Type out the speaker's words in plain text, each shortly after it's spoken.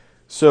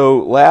So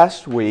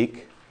last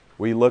week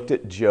we looked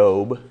at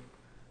Job.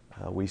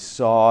 We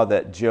saw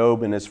that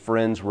Job and his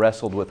friends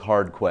wrestled with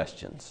hard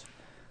questions.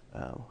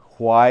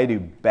 Why do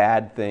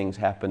bad things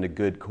happen to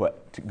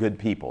good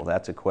people?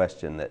 That's a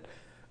question that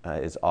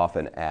is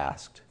often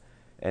asked.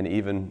 And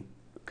even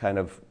kind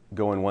of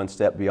going one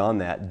step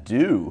beyond that,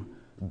 do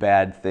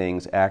bad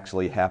things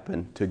actually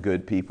happen to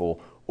good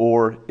people?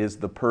 Or is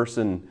the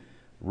person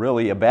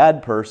really a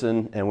bad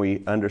person, and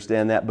we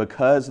understand that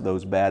because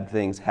those bad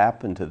things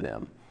happen to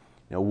them?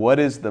 You know, what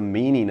is the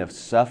meaning of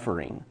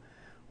suffering?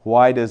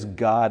 Why does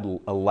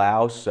God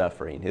allow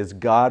suffering? Is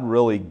God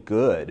really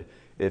good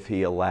if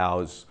He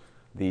allows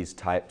these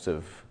types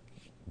of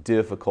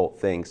difficult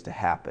things to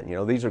happen? You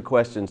know, these are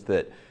questions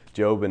that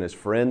Job and his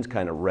friends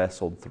kind of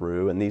wrestled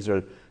through, and these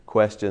are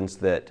questions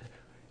that,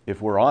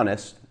 if we're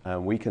honest,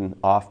 we can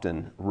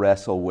often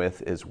wrestle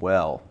with as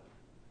well.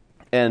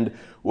 And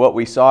what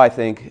we saw, I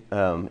think,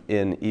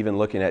 in even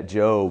looking at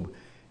Job,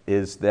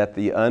 is that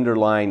the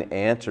underlying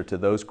answer to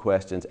those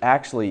questions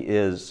actually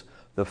is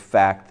the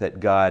fact that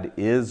God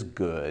is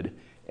good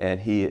and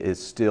He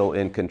is still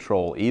in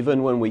control,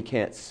 even when we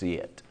can't see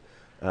it.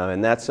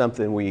 And that's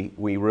something we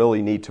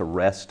really need to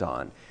rest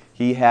on.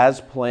 He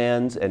has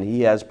plans and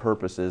He has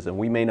purposes, and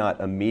we may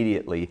not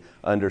immediately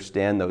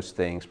understand those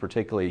things,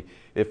 particularly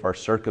if our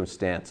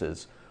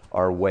circumstances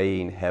are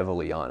weighing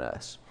heavily on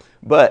us.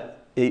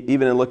 But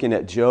even in looking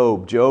at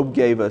Job, Job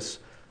gave us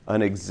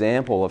an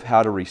example of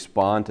how to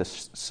respond to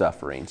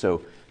suffering.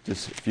 So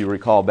just if you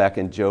recall back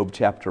in Job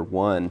chapter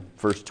 1,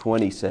 verse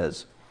 20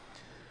 says,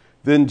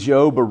 "Then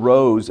Job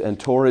arose and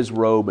tore his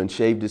robe and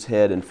shaved his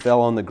head and fell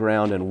on the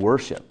ground and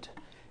worshipped.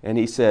 And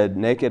he said,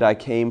 'Naked I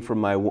came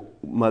from my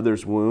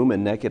mother's womb,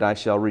 and naked I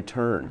shall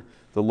return.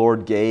 The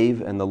Lord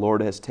gave, and the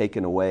Lord has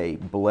taken away.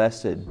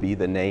 Blessed be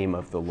the name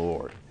of the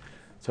Lord.'"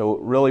 So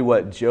really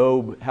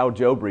how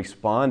Job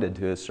responded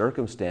to his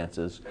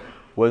circumstances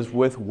was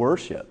with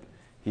worship.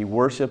 He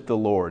worshiped the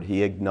Lord.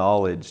 He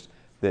acknowledged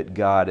that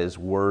God is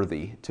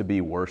worthy to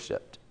be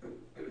worshiped.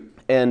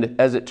 And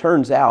as it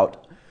turns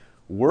out,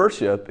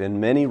 worship in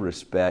many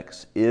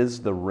respects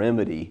is the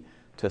remedy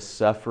to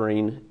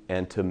suffering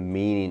and to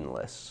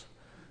meaningless.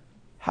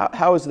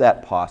 How is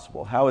that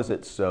possible? How is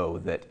it so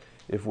that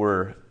if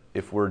we're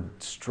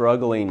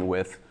struggling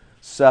with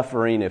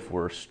suffering, if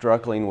we're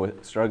struggling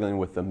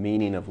with the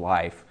meaning of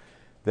life,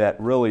 that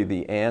really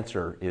the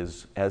answer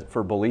is, as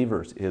for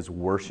believers, is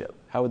worship?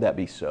 How would that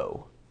be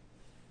so?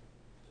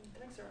 It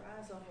takes our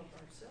eyes off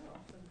of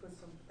ourselves and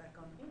puts them back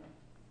on Him.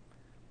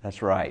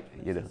 That's right.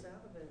 Takes us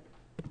out of it.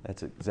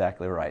 That's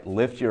exactly right.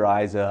 Lift your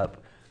eyes up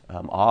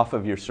off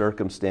of your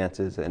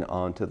circumstances and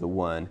onto the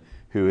one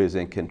who is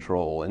in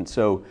control. And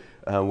so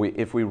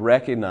if we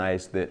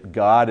recognize that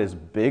God is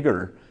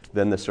bigger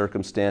than the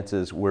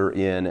circumstances we're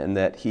in and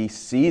that He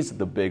sees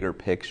the bigger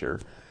picture,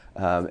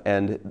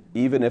 and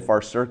even if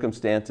our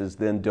circumstances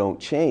then don't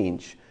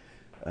change,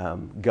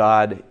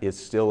 God is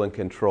still in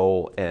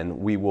control, and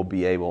we will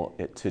be able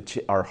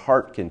to, our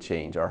heart can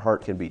change, our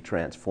heart can be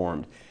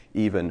transformed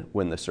even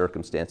when the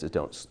circumstances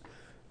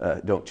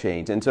don't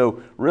change. And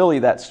so really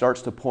that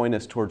starts to point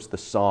us towards the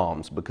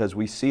Psalms, because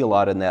we see a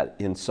lot in that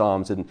in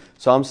Psalms. And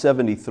Psalm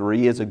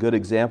 73 is a good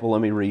example.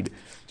 Let me read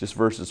just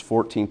verses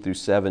 14 through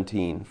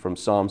 17 from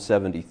Psalm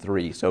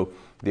 73. So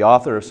the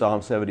author of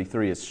Psalm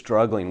 73 is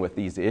struggling with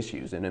these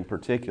issues, and in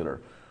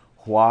particular,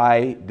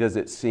 why does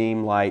it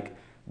seem like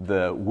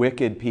the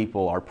wicked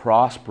people are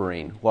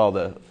prospering while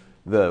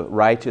the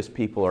righteous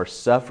people are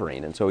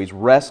suffering? And so he's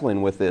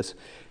wrestling with this.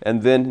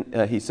 And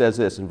then he says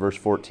this in verse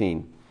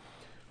 14,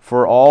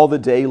 "For all the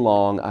day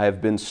long I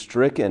have been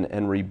stricken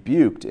and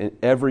rebuked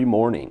every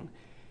morning.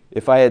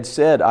 If I had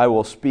said, 'I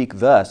will speak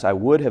thus,' I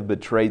would have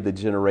betrayed the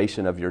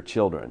generation of your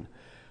children.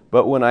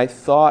 But when I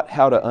thought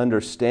how to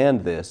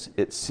understand this,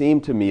 it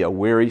seemed to me a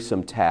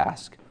wearisome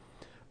task,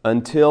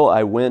 until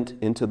I went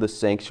into the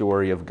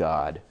sanctuary of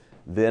God.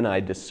 Then I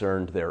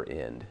discerned their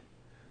end."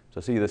 So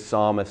see, the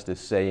psalmist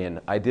is saying,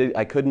 I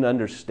couldn't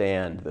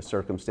understand the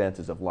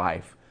circumstances of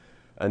life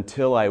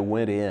until I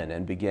went in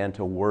and began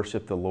to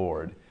worship the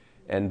Lord.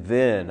 And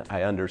then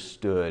I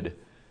understood,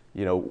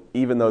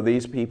 even though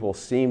these people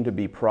seem to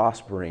be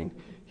prospering,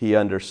 he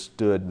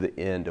understood the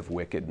end of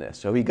wickedness.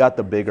 So he got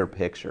the bigger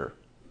picture.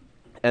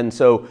 And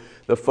so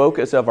the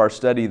focus of our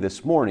study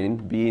this morning,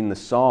 being the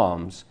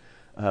Psalms,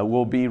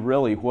 will be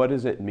really, what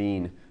does it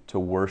mean to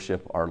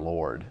worship our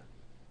Lord?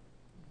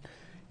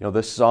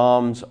 The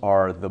Psalms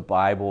are the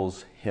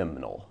Bible's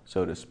hymnal,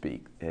 so to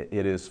speak.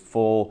 It is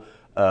full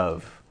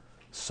of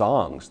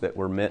songs that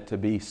were meant to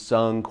be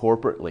sung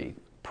corporately,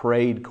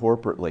 prayed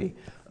corporately,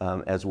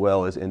 as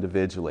well as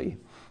individually.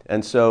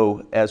 And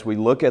so as we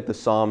look at the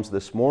Psalms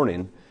this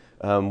morning,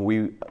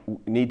 we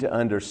need to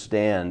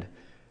understand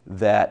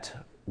that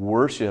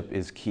worship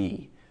is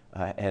key.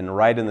 And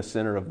right in the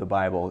center of the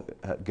Bible,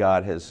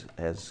 God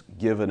has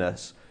given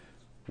us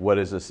what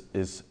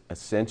is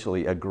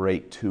essentially a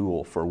great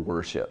tool for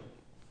worship.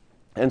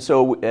 And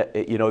so,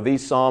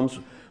 these Psalms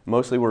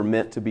mostly were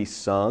meant to be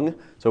sung.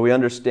 So we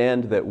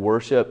understand that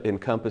worship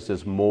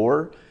encompasses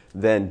more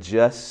than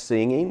just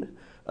singing.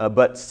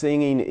 but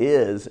singing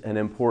is an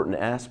important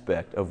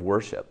aspect of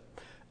worship.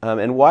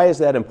 And why is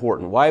that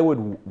important? Why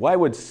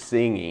would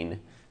singing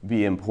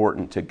be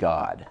important to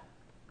God?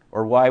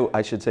 Or why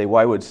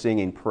would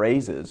singing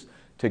praises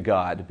to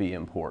God be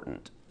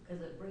important?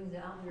 Because it brings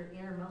out your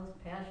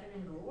innermost passion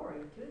and glory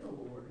to the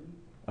Lord.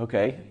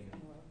 Okay.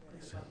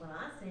 When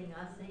I sing,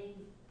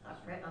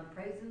 I'm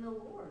praising the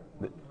Lord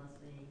when I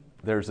sing.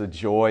 There's a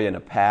joy and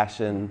a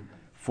passion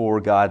for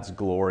God's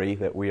glory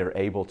that we are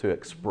able to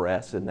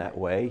express in that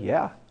way.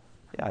 Yeah,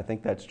 I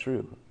think that's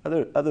true.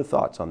 Other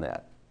thoughts on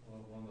that?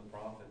 Well, one of the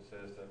prophets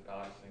says that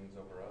God sings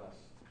over us,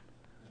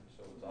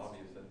 so it's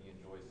obvious that He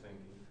enjoys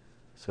singing.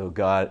 So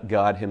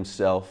God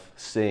Himself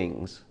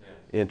sings. Yes.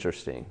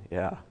 Interesting.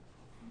 Yeah.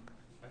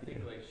 I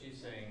think like she's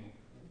saying,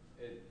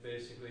 it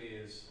basically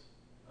is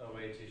a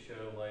way to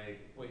show like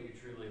what you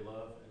truly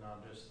love and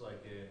not just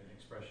like an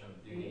expression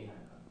of duty.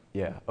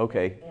 Yeah.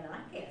 Okay. And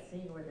I can't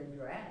sing more than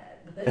you're at.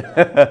 But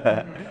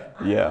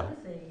Yeah. I love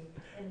to sing.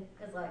 And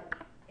it's like,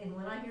 and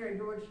when I hear a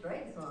George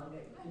Strait song,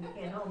 you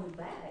can't hold me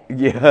back.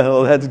 Yeah.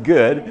 Well, that's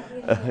good.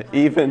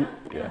 Even.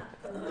 Yeah.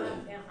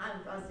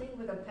 I sing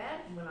with a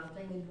passion when I'm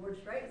singing George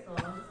Strait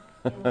songs,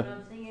 and when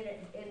I'm singing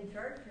it in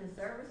church and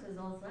services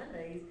on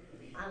Sundays,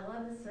 I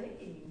love to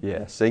sing.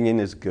 Yeah. Singing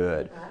is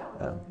good. I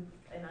don't know,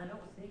 and I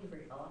don't sing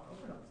very often.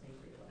 I don't sing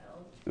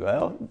very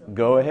Well, loud. So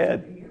go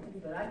ahead. you hear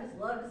me, but I just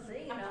love to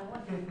sing, and I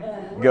want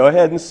to. Go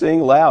ahead and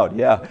sing loud.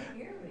 Yeah.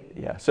 Hear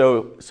me. Yeah.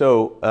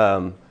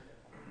 So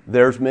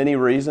there's many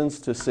reasons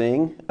to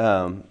sing,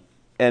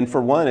 and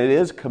for one, it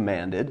is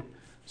commanded.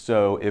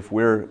 So if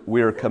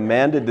we're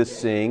commanded to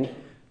sing,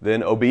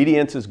 then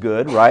obedience is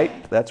good,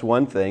 right? That's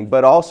one thing.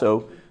 But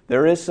also,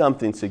 there is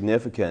something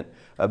significant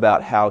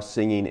about how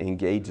singing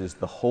engages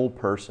the whole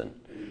person,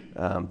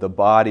 the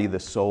body, the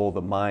soul,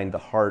 the mind, the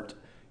heart.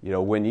 You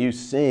know, when you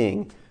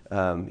sing,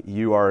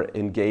 you are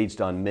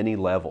engaged on many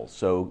levels.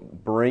 So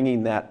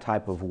bringing that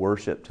type of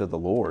worship to the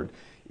Lord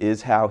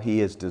is how He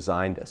has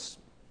designed us.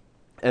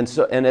 And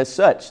as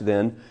such,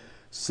 then,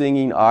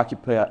 singing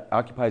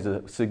occupies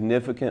a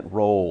significant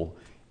role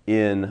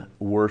in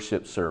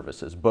worship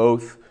services,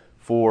 both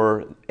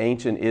for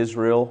ancient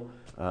Israel,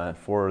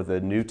 for the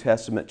New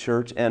Testament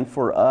church, and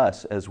for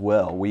us as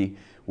well.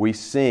 We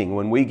sing.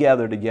 When we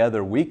gather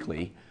together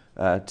weekly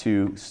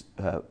to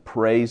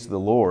praise the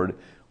Lord,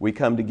 we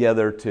come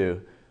together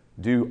to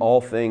do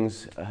all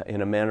things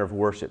in a manner of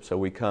worship. So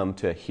we come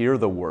to hear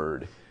the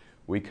Word.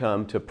 We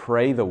come to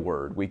pray the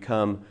Word. We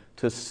come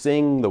to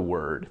sing the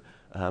Word.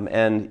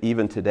 And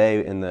even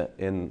today in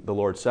the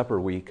Lord's Supper,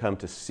 we come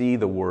to see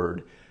the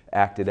Word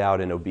acted out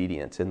in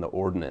obedience in the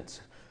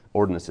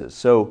ordinances.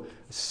 So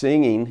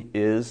singing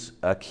is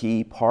a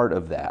key part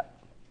of that.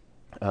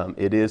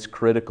 It is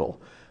critical.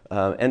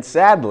 And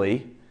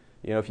sadly,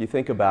 you know, if you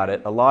think about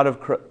it, a lot of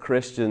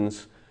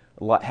Christians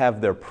have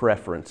their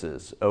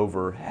preferences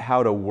over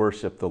how to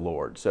worship the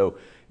Lord. So,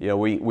 you know,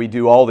 we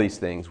do all these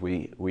things.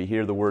 We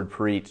hear the Word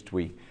preached.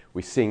 We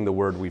sing the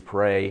Word. We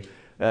pray.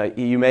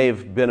 You may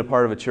have been a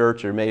part of a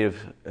church or may have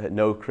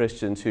know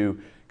Christians who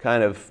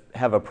kind of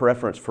have a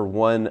preference for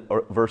one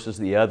versus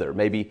the other.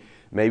 Maybe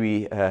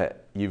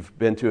you've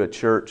been to a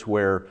church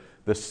where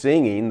the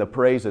singing, the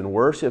praise and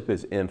worship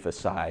is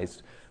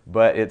emphasized,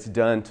 but it's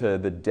done to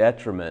the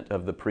detriment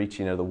of the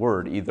preaching of the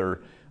Word,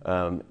 either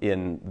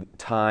in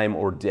time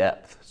or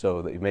depth.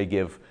 So that you may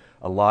give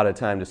a lot of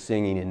time to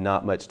singing and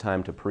not much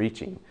time to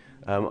preaching.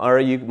 Or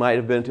you might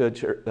have been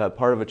to a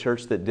part of a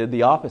church that did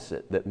the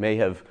opposite, that may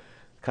have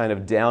kind of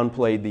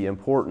downplayed the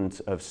importance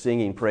of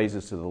singing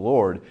praises to the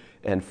Lord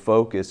and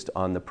focused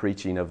on the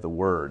preaching of the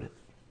Word.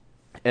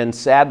 And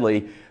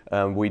sadly,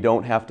 we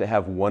don't have to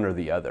have one or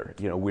the other.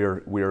 You know,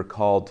 we're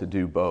called to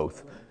do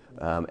both.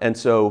 And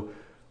so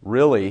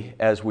really,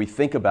 as we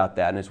think about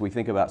that and as we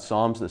think about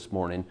Psalms this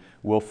morning,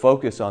 we'll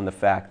focus on the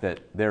fact that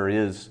there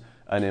is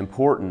an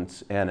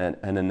importance and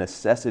a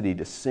necessity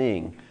to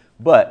sing,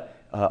 but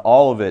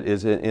all of it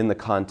is in the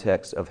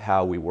context of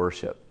how we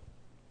worship.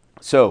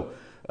 So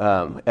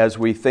as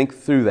we think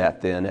through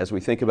that then, as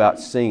we think about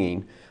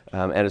singing,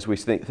 and as we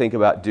think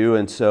about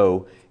doing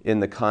so in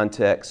the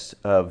context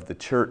of the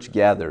church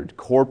gathered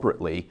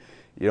corporately,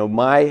 you know,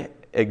 my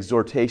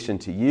exhortation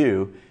to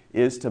you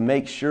is to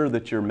make sure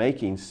that you're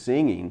making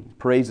singing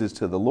praises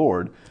to the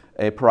Lord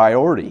a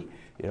priority.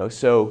 You know,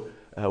 so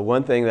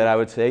one thing that I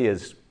would say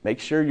is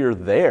make sure you're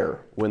there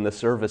when the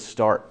service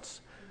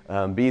starts.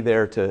 Be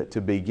there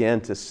to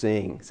begin to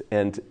sing,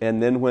 and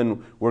then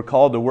when we're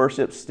called to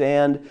worship,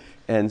 stand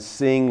and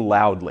sing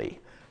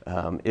loudly.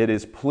 It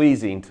is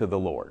pleasing to the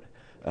Lord.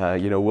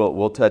 You know,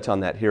 we'll touch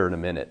on that here in a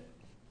minute,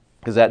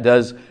 because that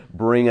does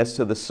bring us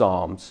to the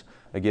Psalms.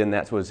 Again,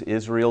 that was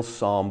Israel's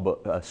song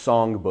book.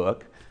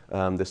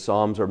 The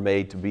Psalms are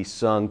made to be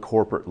sung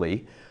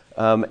corporately.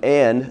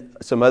 And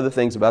some other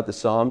things about the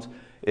Psalms,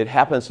 it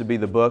happens to be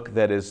the book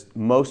that is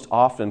most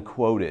often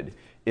quoted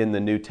in the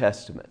New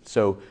Testament.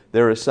 So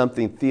there is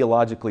something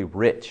theologically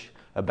rich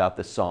about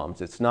the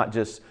Psalms. It's not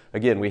just,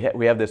 again, we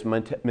have this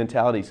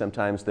mentality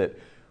sometimes that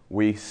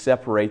we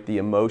separate the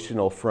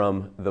emotional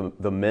from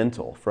the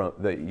mental. From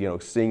the, you know,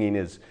 singing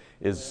is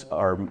is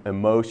our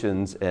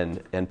emotions,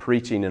 and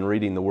preaching and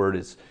reading the Word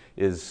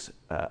is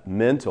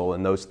mental,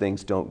 and those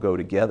things don't go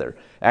together.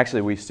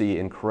 Actually, we see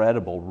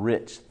incredible,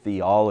 rich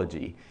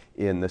theology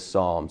in the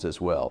Psalms as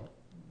well.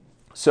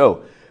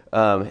 So,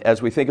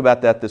 as we think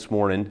about that this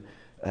morning,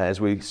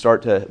 as we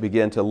start to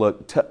begin to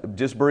look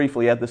just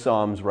briefly at the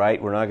Psalms, right?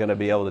 We're not going to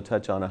be able to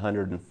touch on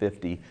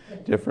 150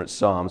 different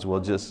Psalms. We'll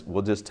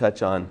just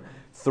touch on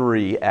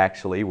 3.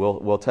 Actually,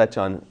 we'll touch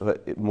on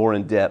more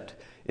in depth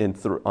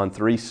on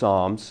 3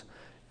 Psalms,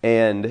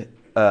 and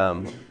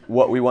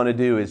what we want to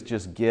do is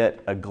just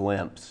get a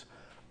glimpse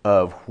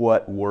of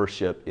what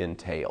worship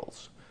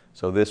entails.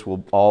 So this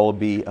will all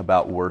be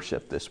about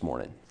worship this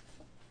morning.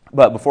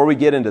 But before we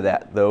get into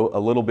that, though, a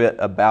little bit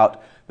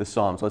about the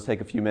Psalms. Let's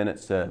take a few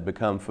minutes to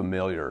become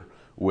familiar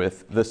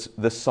with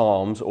the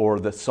Psalms, or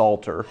the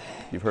Psalter.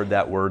 You've heard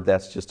that word.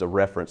 That's just a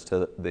reference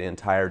to the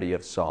entirety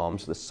of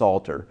Psalms, the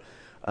Psalter.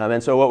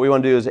 And so what we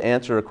want to do is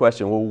answer a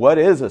question. Well, what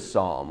is a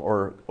psalm?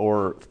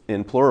 Or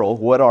in plural,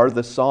 what are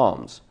the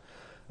Psalms?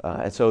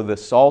 And so the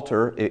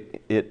Psalter,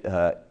 it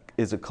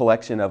is a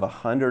collection of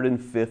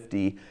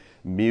 150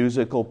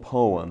 musical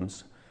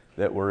poems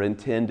that were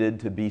intended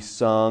to be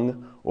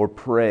sung or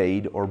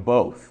prayed or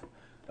both,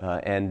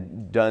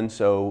 and done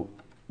so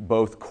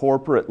both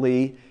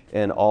corporately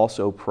and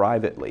also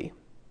privately.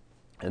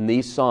 And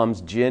these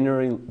Psalms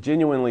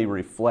genuinely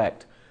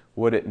reflect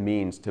what it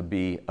means to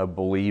be a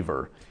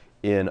believer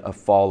in a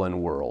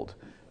fallen world,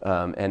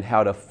 and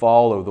how to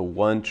follow the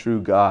one true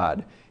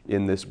God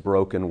in this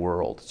broken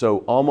world. So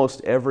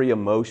almost every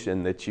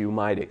emotion that you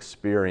might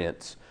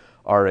experience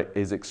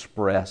is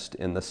expressed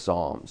in the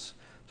Psalms.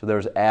 So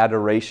there's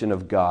adoration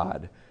of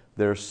God,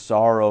 there's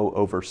sorrow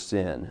over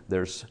sin,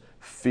 there's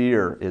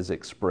fear is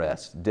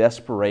expressed,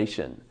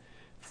 desperation,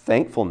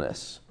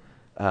 thankfulness,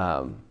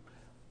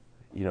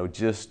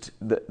 just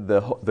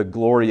the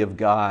glory of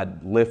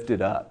God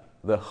lifted up,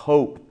 the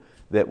hope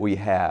that we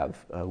have,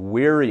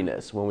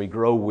 weariness when we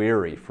grow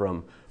weary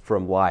from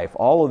life.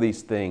 All of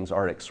these things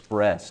are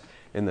expressed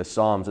in the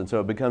Psalms, and so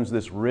it becomes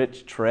this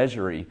rich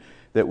treasury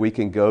that we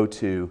can go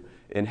to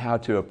in how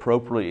to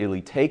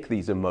appropriately take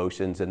these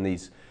emotions and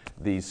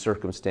these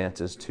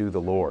circumstances to the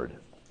Lord.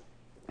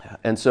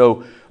 And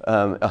so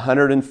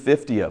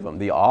 150 of them.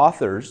 The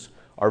authors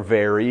are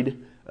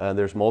varied.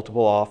 There's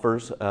multiple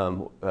authors.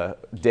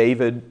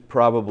 David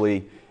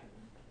probably,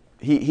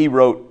 he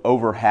wrote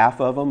over half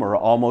of them, or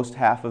almost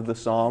half of the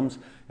Psalms,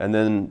 and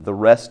then the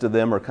rest of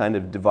them are kind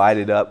of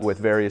divided up with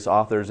various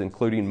authors,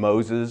 including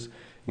Moses,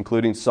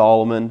 including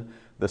Solomon.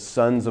 The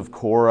sons of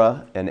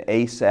Korah and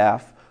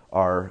Asaph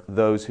are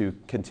those who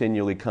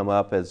continually come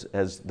up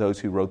as those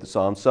who wrote the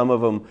Psalms. Some of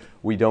them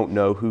we don't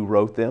know who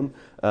wrote them,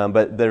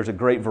 but there's a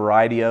great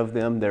variety of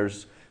them.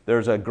 There's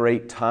a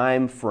great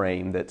time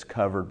frame that's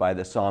covered by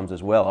the Psalms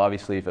as well.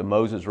 Obviously, if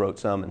Moses wrote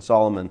some and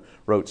Solomon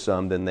wrote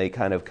some, then they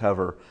kind of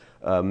cover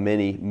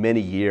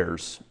many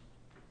years.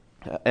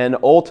 And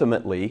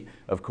ultimately,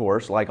 of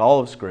course, like all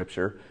of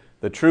Scripture,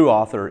 the true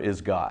author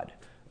is God.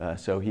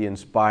 So he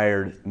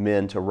inspired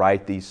men to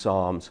write these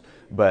Psalms,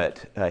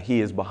 but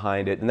he is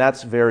behind it. And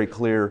that's very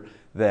clear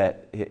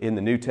that in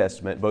the New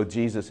Testament, both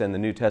Jesus and the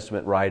New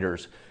Testament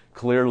writers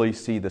clearly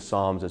see the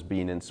Psalms as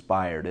being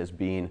inspired, as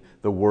being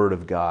the Word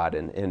of God.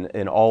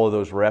 And all of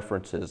those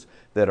references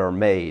that are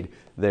made,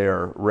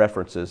 they're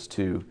references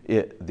to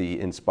it, the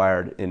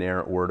inspired,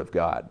 inerrant Word of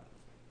God.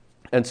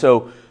 And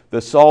so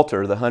the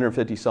Psalter, the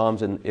 150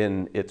 Psalms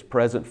in its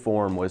present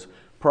form, was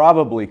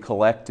probably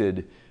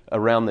collected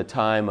around the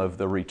time of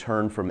the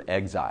return from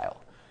exile.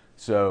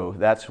 So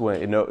that's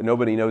when,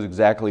 nobody knows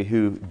exactly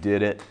who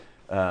did it,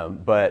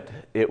 but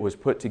it was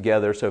put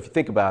together. So if you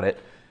think about it,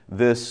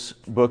 this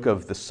book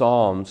of the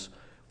Psalms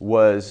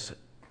was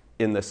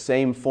in the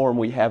same form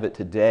we have it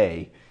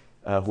today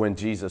when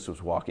Jesus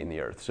was walking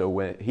the earth. So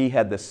when he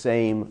had the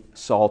same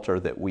Psalter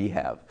that we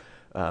have.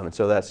 And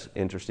so that's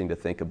interesting to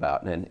think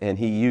about. And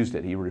he used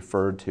it. He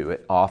referred to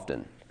it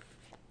often.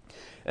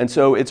 And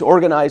so it's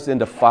organized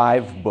into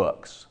 5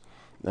 books.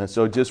 And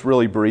so just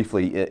really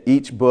briefly,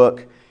 each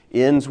book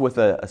ends with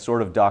a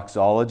sort of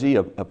doxology,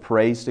 a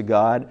praise to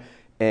God.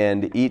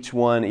 And each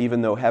one,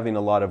 even though having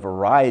a lot of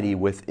variety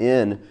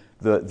within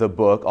the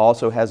book,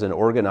 also has an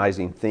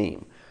organizing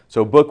theme.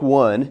 So book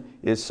 1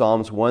 is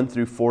Psalms 1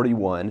 through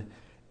 41.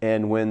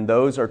 And when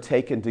those are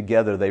taken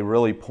together, they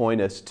really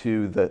point us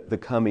to the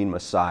coming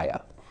Messiah.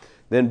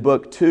 Then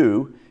book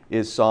 2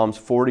 is Psalms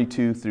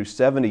 42 through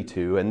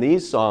 72. And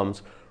these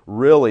Psalms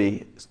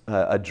really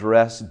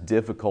address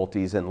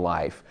difficulties in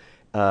life,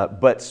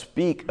 but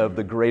speak of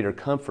the greater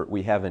comfort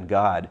we have in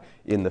God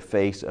in the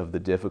face of the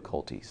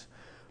difficulties.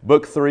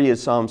 Book 3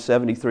 is Psalms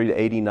 73 to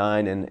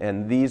 89,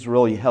 and these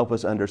really help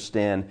us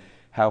understand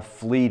how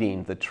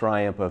fleeting the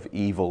triumph of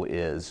evil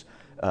is,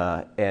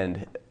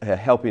 and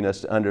helping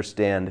us to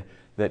understand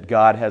that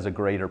God has a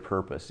greater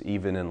purpose,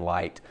 even in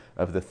light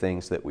of the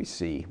things that we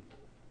see.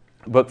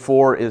 Book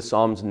 4 is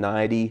Psalms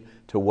 90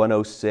 to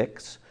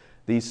 106.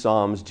 These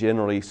Psalms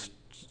generally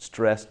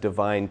stress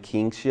divine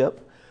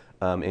kingship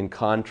in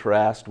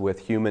contrast with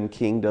human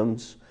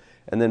kingdoms.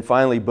 And then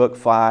finally, book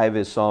 5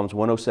 is Psalms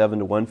 107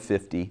 to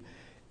 150,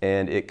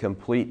 and it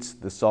completes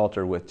the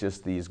Psalter with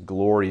just these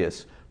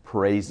glorious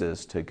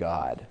praises to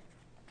God.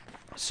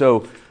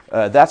 So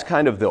that's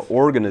kind of the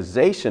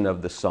organization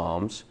of the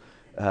Psalms.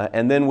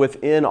 And then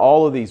within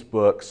all of these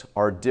books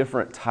are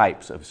different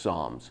types of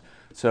Psalms.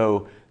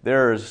 So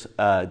there's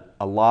a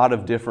lot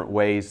of different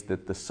ways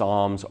that the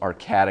Psalms are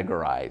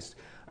categorized.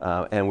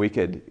 And we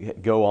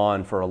could go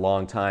on for a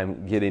long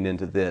time getting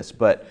into this.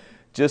 But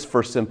just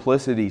for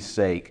simplicity's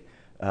sake,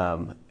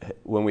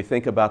 when we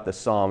think about the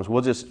Psalms,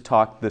 we'll just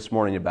talk this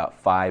morning about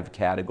 5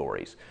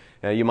 categories.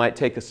 Now, you might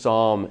take a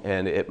psalm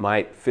and it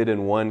might fit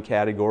in one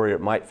category, or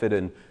it might fit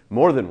in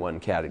more than one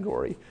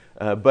category.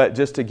 But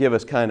just to give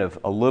us kind of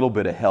a little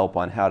bit of help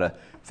on how to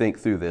think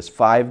through this,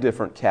 5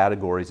 different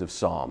categories of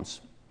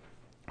psalms.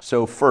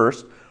 So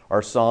first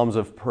are psalms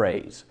of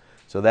praise.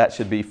 So that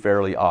should be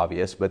fairly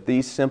obvious, but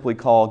these simply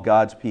call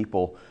God's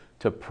people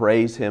to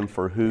praise Him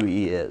for who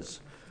He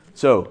is.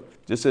 So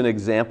just an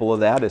example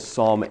of that is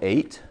Psalm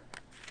 8.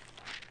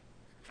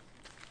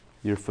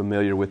 You're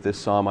familiar with this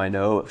psalm, I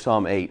know.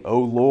 Psalm 8, O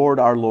Lord,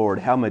 our Lord,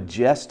 how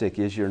majestic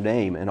is your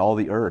name in all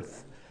the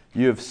earth.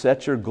 You have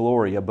set your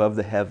glory above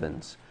the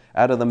heavens.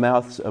 Out of the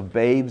mouths of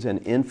babes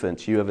and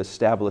infants you have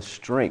established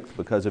strength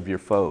because of your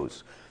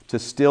foes, to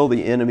still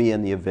the enemy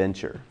and the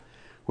avenger.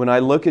 When I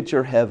look at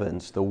your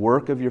heavens, the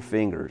work of your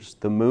fingers,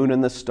 the moon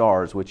and the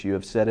stars which you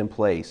have set in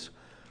place,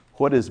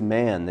 what is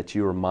man that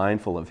you are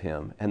mindful of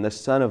him, and the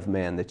son of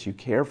man that you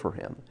care for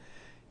him?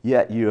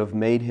 Yet you have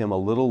made him a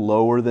little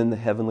lower than the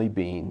heavenly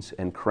beings,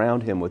 and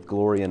crowned him with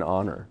glory and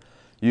honor.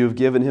 You have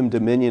given him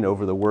dominion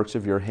over the works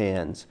of your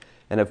hands,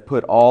 and have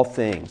put all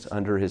things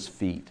under his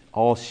feet,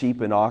 all sheep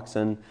and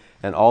oxen,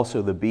 and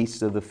also the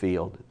beasts of the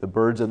field, the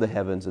birds of the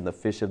heavens, and the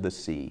fish of the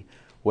sea,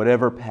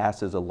 whatever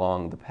passes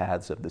along the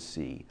paths of the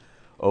sea.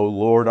 O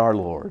Lord, our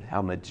Lord,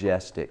 how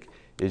majestic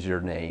is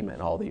your name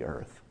in all the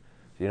earth.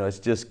 You know, it's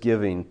just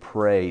giving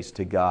praise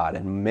to God,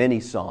 and many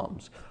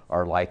psalms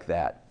are like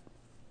that.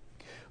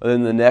 And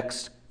then the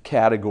next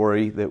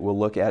category that we'll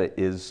look at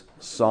is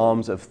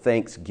psalms of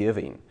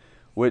thanksgiving,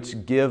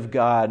 which give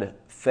God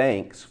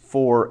thanks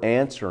for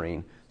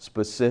answering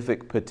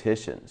specific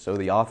petitions. So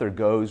the author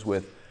goes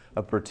with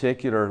a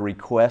particular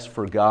request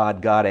for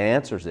God, God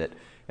answers it,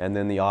 and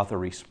then the author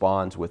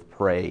responds with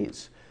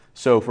praise.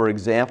 So, for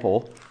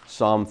example,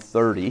 Psalm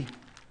 30,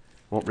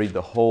 won't read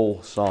the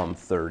whole Psalm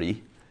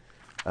 30,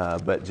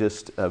 but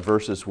just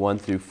verses 1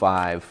 through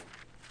 5.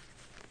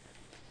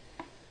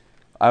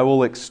 I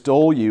will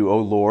extol you, O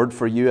Lord,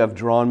 for you have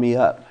drawn me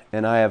up,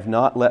 and have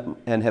not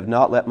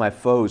let my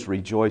foes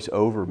rejoice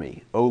over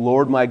me. O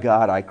Lord my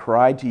God, I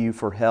cried to you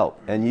for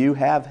help, and you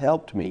have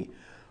helped me.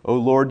 O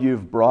Lord, you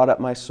have brought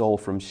up my soul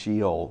from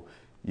Sheol.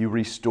 You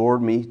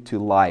restored me to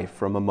life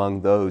from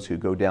among those who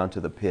go down to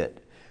the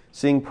pit.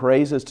 Sing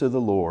praises to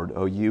the Lord,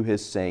 O you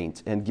his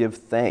saints, and give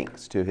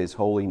thanks to his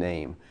holy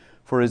name.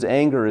 For his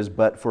anger is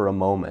but for a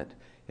moment,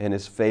 and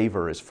his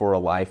favor is for a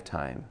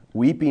lifetime.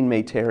 Weeping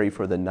may tarry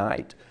for the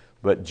night,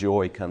 but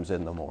joy comes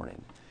in the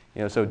morning.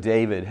 You know, so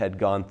David had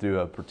gone through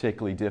a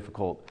particularly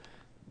difficult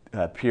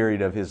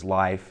period of his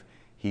life.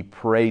 He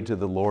prayed to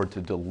the Lord to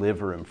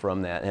deliver him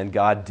from that, and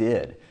God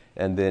did.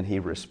 And then he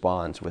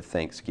responds with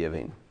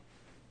thanksgiving.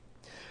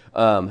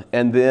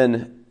 And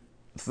then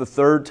the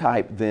third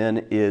type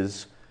then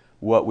is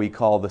what we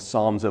call the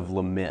Psalms of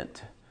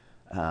Lament.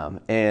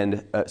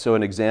 So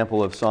an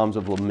example of Psalms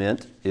of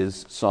Lament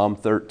is Psalm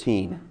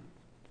 13.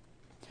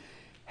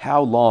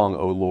 How long,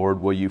 O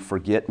Lord, will you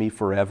forget me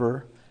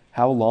forever?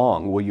 How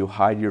long will you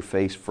hide your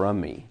face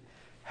from me?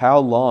 How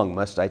long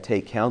must I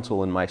take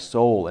counsel in my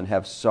soul and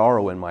have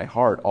sorrow in my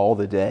heart all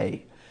the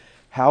day?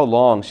 How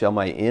long shall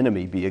my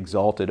enemy be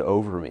exalted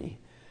over me?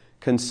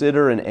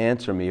 Consider and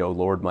answer me, O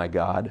Lord my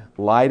God.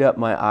 Light up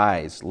my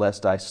eyes,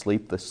 lest I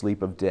sleep the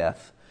sleep of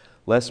death.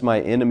 Lest my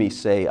enemy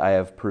say, I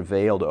have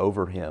prevailed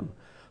over him.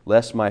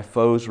 Lest my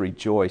foes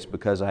rejoice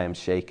because I am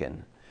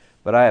shaken.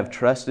 But I have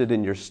trusted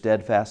in your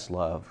steadfast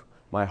love.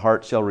 My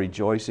heart shall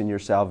rejoice in your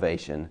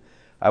salvation.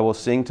 I will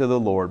sing to the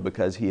Lord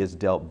because he has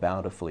dealt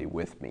bountifully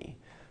with me.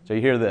 So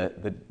you hear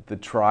the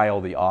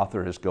trial the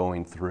author is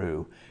going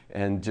through,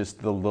 and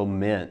just the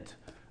lament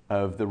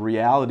of the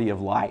reality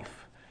of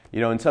life. You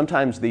know, and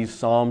sometimes these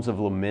psalms of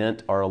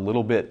lament are a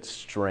little bit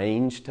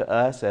strange to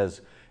us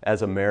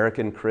as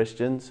American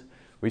Christians.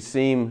 We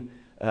seem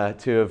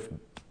to have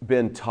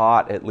been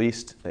taught, at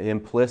least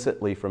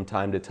implicitly from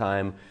time to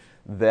time,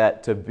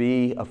 that to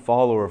be a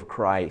follower of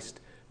Christ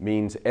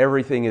means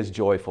everything is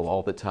joyful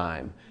all the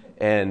time,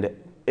 and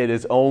it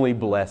is only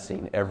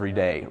blessing every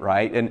day,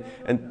 right?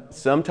 And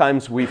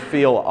sometimes we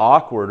feel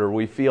awkward, or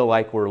we feel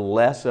like we're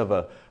less of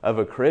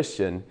a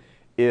Christian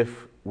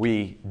if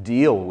we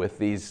deal with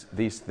these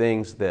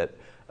things that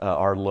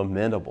are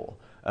lamentable,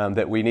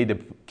 that we need to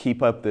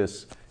keep up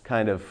this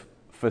kind of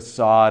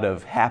facade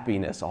of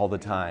happiness all the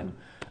time.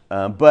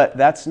 But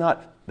that's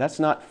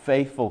not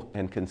faithful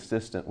and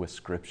consistent with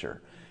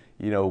Scripture.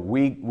 You know,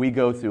 we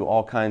go through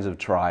all kinds of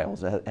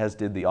trials, as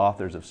did the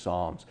authors of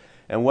Psalms.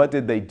 And what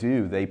did they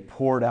do? They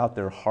poured out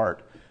their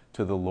heart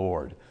to the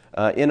Lord.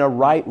 in a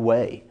right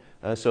way.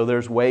 So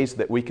there's ways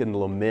that we can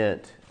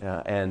lament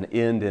and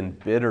end in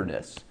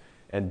bitterness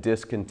and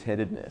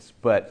discontentedness.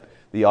 But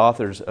the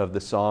authors of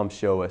the Psalms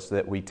show us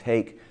that we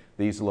take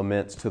these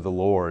laments to the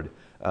Lord.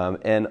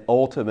 And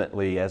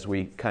ultimately, as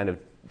we kind of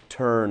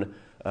turn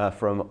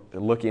from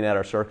looking at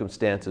our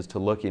circumstances to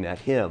looking at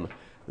Him,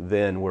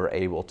 then we're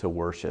able to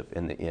worship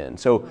in the end.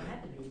 So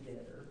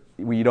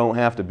we don't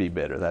have to be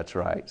bitter, that's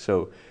right.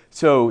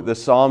 So the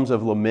Psalms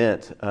of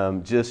Lament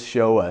just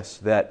show us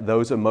that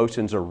those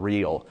emotions are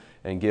real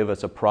and give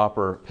us a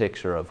proper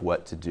picture of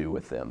what to do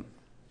with them.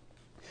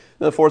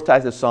 The fourth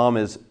type of psalm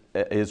is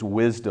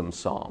wisdom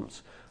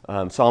psalms.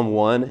 Psalm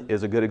 1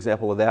 is a good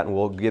example of that, and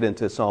we'll get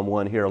into Psalm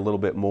 1 here a little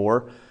bit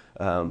more.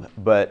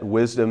 But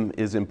wisdom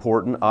is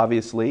important,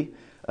 obviously.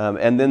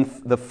 And then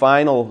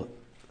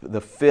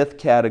the fifth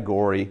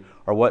category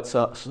are what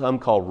some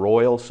call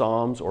royal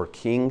psalms or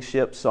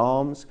kingship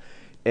psalms.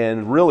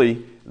 And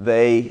really,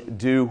 they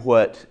do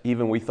what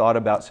even we thought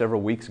about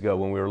several weeks ago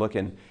when we were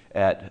looking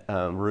at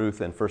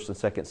Ruth and 1st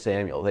and 2nd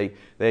Samuel. They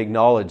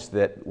acknowledge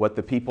that what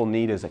the people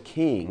need is a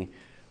king,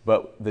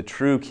 but the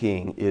true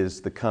king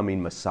is the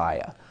coming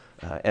Messiah.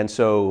 And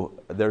so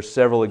there's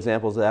several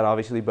examples of that,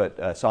 obviously,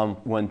 but Psalm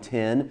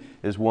 110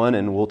 is one,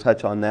 and we'll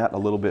touch on that a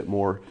little bit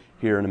more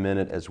here in a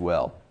minute as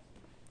well.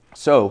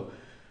 So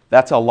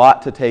that's a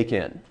lot to take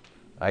in.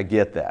 I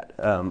get that.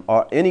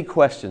 Any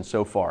questions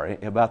so far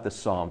about the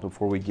Psalms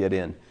before we get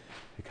in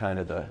to kind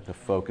of the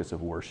focus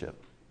of worship?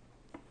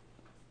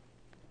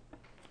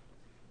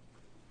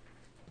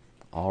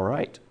 All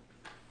right.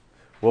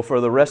 Well,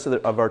 for the rest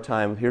of our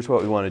time, here's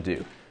what we want to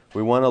do.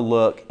 We want to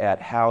look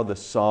at how the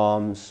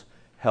Psalms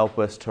help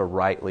us to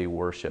rightly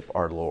worship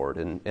our Lord.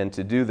 And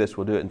to do this,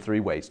 we'll do it in three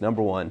ways.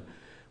 Number one,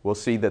 we'll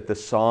see that the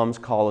Psalms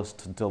call us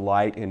to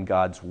delight in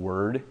God's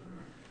Word.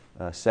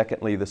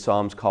 Secondly, the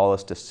Psalms call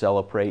us to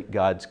celebrate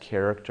God's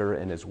character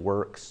and His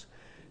works.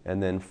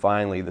 And then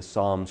finally, the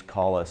Psalms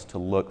call us to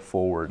look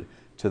forward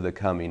to the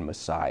coming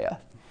Messiah.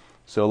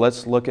 So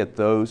let's look at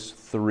those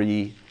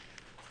three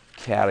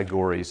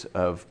categories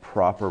of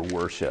proper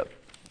worship.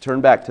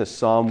 Turn back to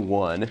Psalm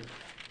 1.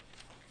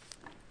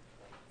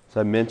 As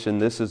I mentioned,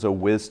 this is a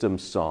wisdom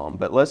psalm,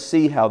 but let's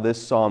see how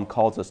this psalm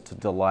calls us to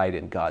delight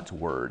in God's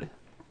Word.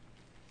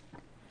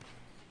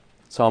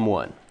 Psalm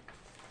 1.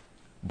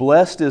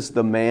 Blessed is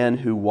the man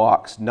who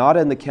walks not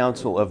in the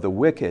counsel of the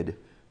wicked,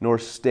 nor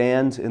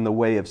stands in the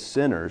way of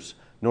sinners,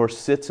 nor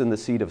sits in the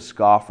seat of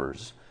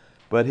scoffers,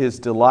 but his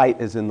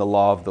delight is in the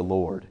law of the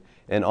Lord,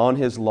 and on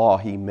his law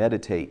he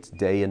meditates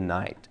day and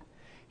night.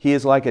 He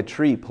is like a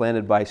tree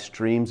planted by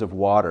streams of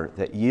water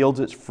that yields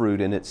its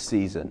fruit in its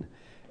season,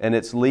 and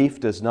its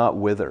leaf does not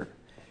wither.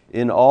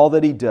 In all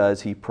that he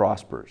does, he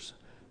prospers.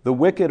 The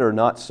wicked are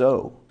not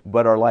so,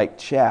 but are like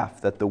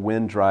chaff that the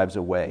wind drives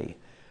away.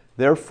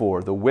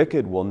 Therefore, the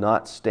wicked will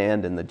not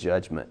stand in the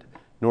judgment,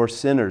 nor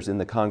sinners in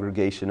the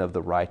congregation of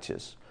the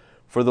righteous.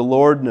 For the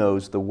Lord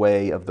knows the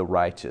way of the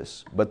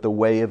righteous, but the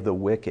way of the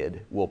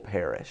wicked will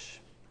perish.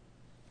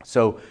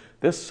 So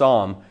this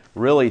psalm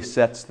really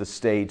sets the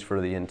stage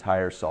for the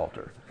entire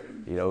Psalter.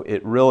 You know,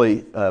 it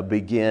really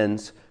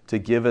begins to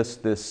give us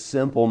this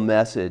simple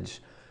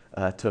message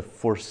to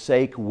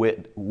forsake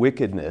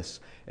wickedness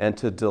and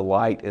to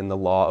delight in the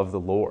law of the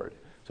Lord.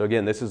 So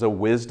again, this is a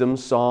wisdom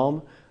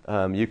psalm.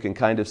 You can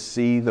kind of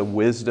see the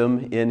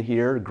wisdom in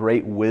here,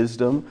 great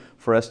wisdom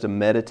for us to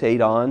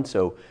meditate on.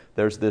 So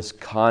there's this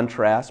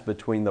contrast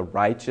between the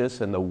righteous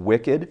and the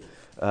wicked.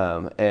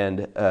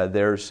 And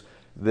there's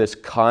this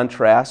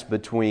contrast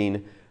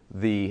between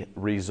the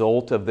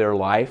result of their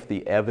life,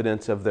 the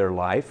evidence of their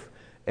life,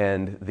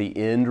 and the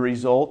end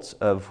results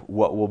of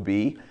what will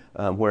be.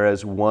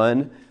 Whereas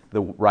one,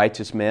 the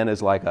righteous man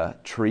is like a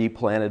tree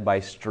planted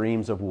by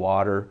streams of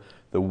water.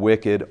 The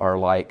wicked are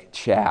like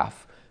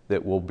chaff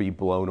that will be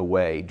blown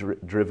away,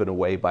 driven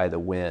away by the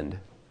wind.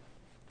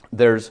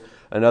 There's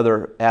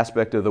another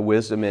aspect of the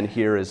wisdom in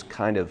here is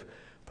kind of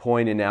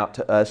pointing out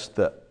to us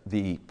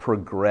the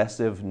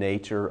progressive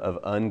nature of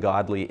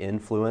ungodly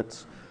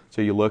influence.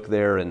 So you look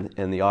there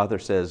and the author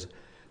says,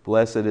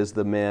 blessed is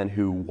the man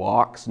who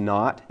walks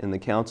not in the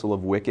counsel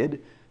of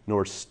wicked,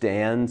 nor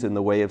stands in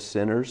the way of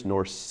sinners,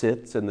 nor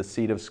sits in the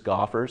seat of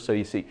scoffers. So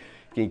you see,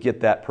 you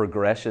get that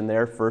progression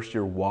there. First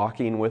you're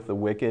walking with the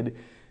wicked,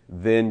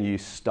 then you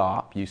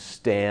stop, you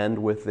stand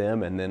with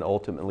them, and then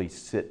ultimately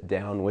sit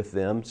down with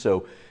them.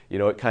 So, you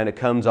know, it kind of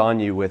comes on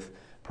you with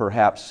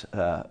perhaps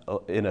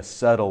in a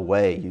subtle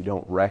way. You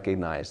don't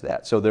recognize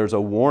that. So there's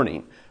a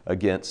warning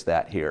against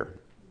that here.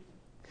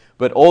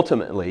 But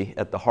ultimately,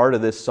 at the heart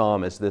of this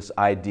psalm is this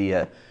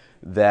idea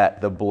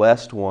that the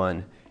blessed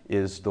one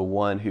is the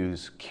one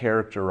who's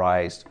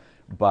characterized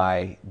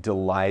by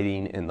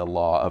delighting in the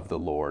law of the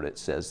Lord, it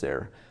says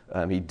there.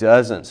 He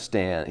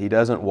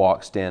doesn't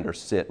walk, stand, or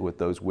sit with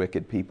those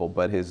wicked people,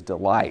 but his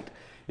delight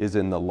is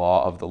in the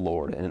law of the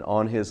Lord. And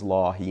on his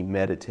law he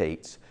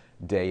meditates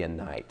day and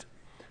night.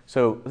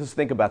 So let's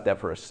think about that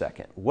for a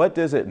second. What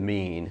does it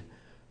mean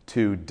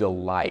to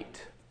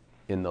delight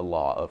in the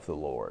law of the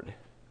Lord?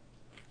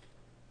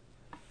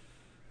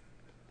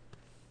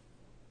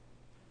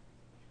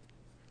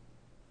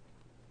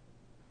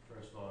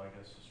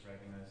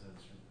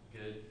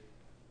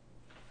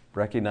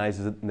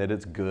 recognizes that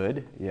it's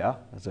good. Yeah,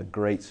 that's a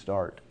great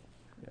start.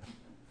 Yeah.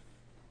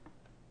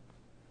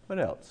 What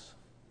else?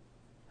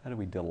 How do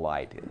we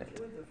delight in it?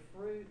 With the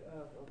fruit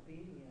of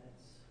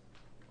obedience,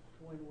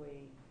 when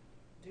we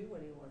do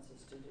what he wants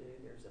us to do,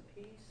 there's a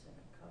peace and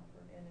a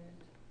comfort in it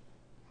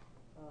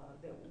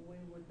that we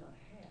would not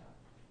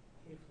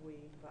have if we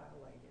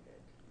violated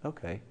it.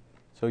 Okay.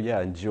 So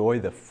yeah, enjoy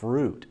the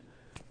fruit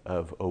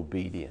of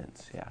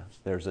obedience. Yeah.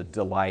 There's a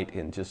delight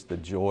in just the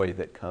joy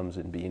that comes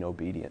in being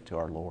obedient to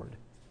our Lord.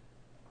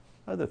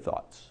 Other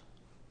thoughts?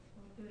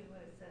 Doing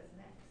what it says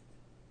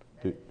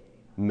next. Do-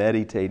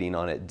 Meditating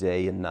on it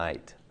day and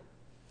night.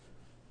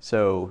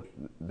 So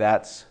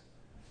that's,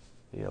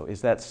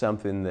 is that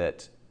something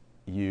that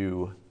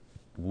you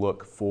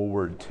look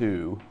forward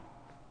to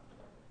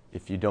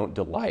if you don't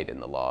delight in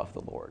the law of the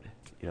Lord?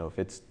 If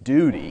it's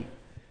duty,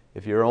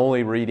 if you're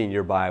only reading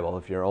your Bible,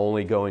 if you're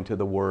only going to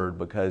the Word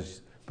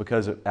because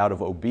out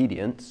of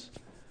obedience,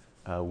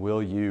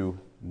 will you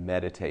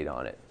meditate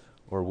on it,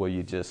 or will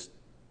you just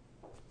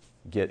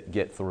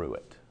get through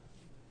it?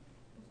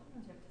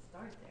 Sometimes you have to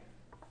start there.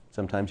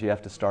 Sometimes you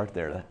have to start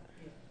there.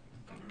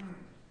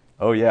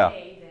 Oh yeah.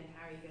 Okay, then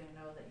how are you going to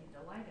know that you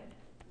delight in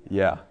it?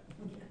 Yeah.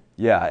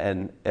 Yeah,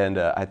 and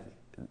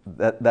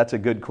that's a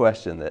good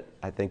question that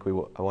I think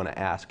I want to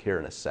ask here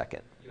in a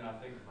second. I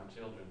think of my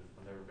children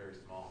when they were very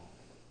small,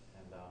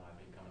 and I'd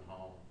be coming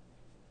home.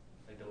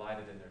 They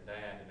delighted in their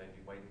dad, and they'd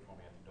be waiting for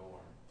me at the door.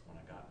 When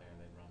I got there,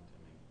 and they'd run to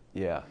me.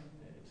 Yeah.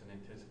 It's an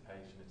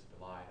anticipation, it's a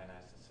delight, and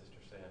as the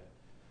sister said,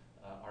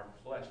 our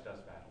flesh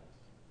does battle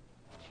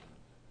us.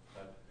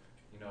 But,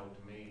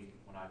 to me,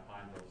 when I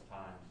find those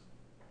times,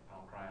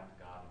 I'll cry out to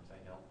God and say,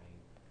 help me.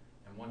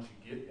 And once you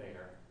get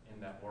there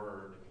in that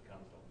word, it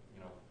becomes,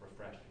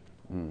 refreshing,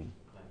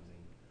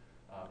 cleansing.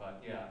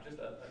 But yeah, just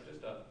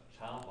a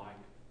childlike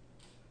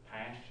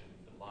passion,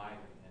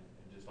 delight, and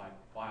just like,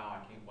 wow,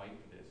 I can't wait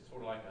for this. It's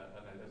sort of like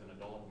as an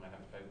adult, you might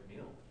have a favorite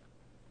meal.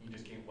 You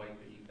just can't wait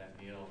to eat that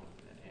meal,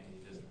 and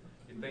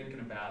you're thinking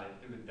about it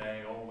through the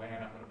day. Oh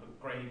man, I'm going to put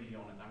gravy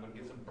on it. I'm going to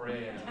get some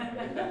bread.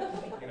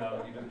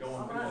 You're just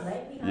going through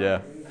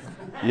it.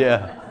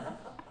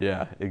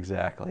 Yeah,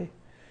 exactly.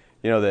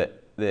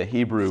 The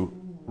Hebrew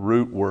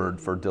root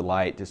word for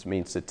delight just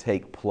means to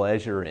take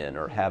pleasure in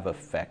or have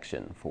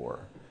affection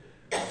for.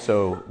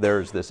 So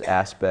there's this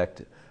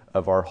aspect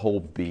of our whole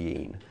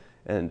being.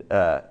 And,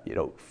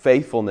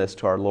 faithfulness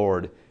to our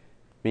Lord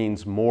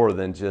means more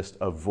than just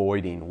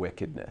avoiding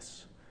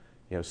wickedness.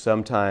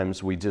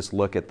 Sometimes we just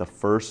look at the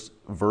first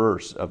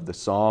verse of the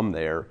psalm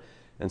there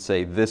and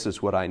say, this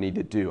is what I need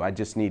to do. I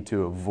just need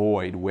to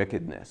avoid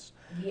wickedness.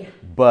 Yeah.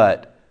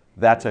 But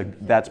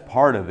that's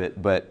part of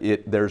it, but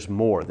there's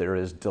more. There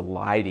is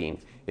delighting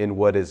in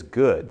what is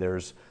good.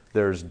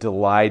 There's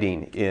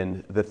delighting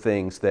in the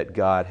things that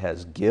God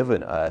has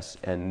given us,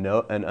 and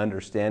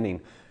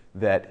understanding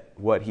that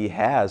what He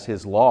has,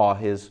 His law,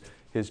 His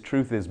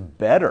truth is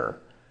better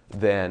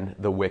than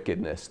the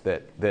wickedness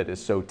that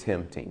is so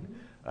tempting.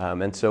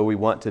 And so we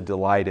want to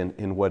delight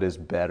in what is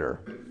better.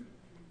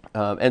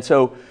 And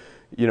so,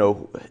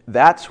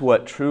 that's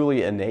what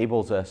truly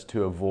enables us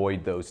to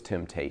avoid those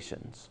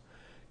temptations.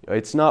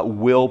 It's not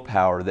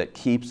willpower that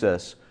keeps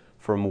us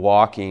from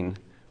walking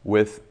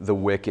with the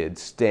wicked,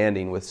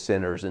 standing with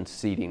sinners, and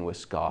seating with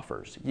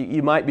scoffers.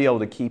 You might be able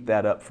to keep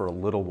that up for a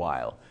little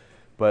while,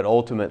 but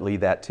ultimately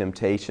that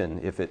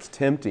temptation, if it's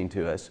tempting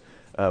to us,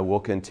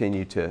 will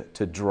continue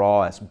to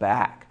draw us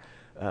back.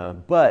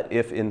 But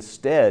if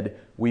instead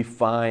we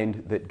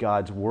find that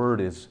God's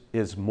Word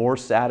is more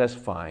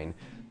satisfying,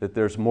 that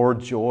there's more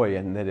joy,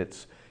 and that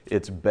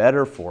it's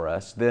better for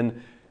us,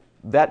 then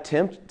that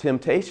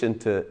temptation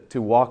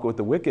to walk with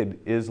the wicked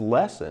is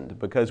lessened,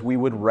 because we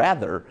would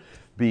rather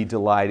be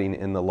delighting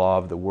in the law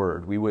of the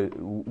Word. We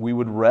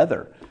would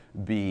rather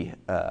be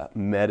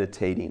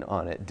meditating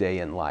on it day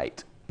and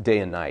night.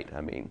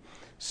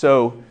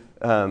 So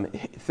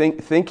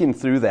thinking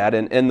through that,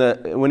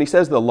 and when he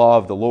says the law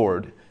of the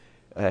Lord,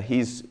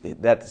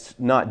 that's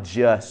not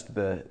just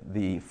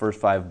the first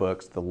 5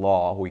 books, the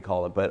law we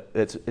call it, but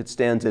it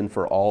stands in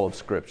for all of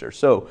Scripture.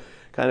 So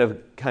kind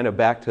of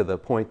back to the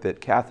point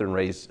that Catherine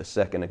raised a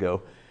second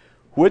ago,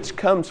 which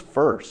comes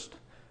first,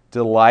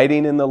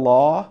 delighting in the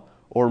law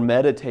or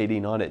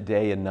meditating on it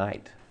day and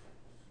night?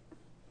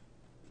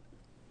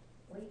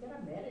 Well, you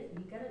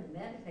gotta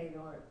meditate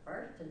on it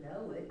first to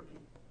know it.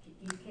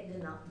 You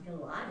can't not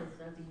delight in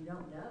something you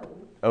don't know.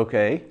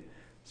 Okay,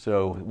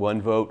 so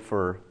one vote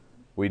for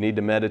we need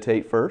to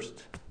meditate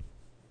first.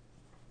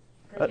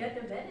 Because you have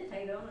to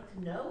meditate on it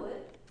to know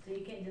it, so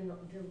you can't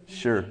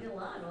Sure.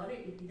 delight on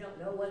it if you don't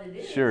know what it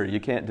is. Sure, you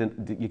can't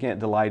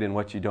delight in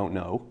what you don't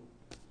know.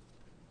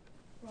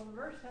 Well, the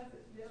verse has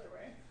it the other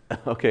way.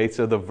 Okay,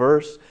 so the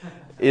verse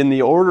in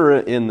the order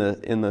in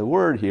the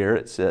word here,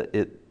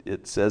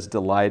 it says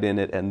delight in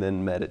it and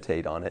then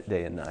meditate on it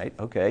day and night.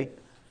 Okay.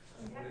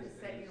 You have to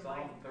set your Psalm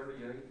mind.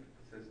 38, it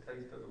says,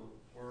 taste of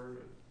the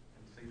word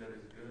and see that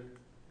it's good.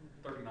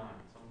 39,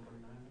 Psalm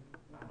 39?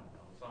 I don't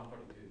know, Psalm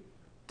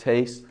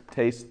 32.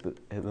 Taste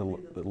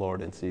the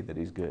Lord and see that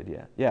He's good.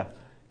 Yeah.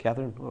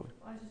 Catherine? What? Well,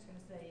 I was just going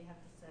to say, you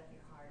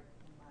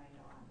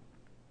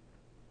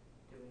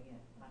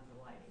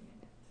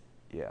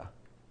Yeah.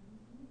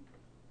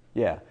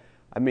 Yeah.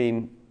 I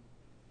mean,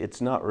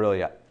 it's not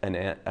really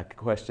a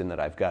question that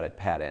I've got a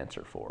pat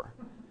answer for.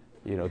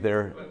 You know,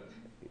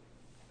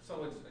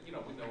 So it's, you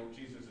know, we know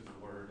Jesus is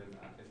the Word, and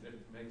it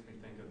makes me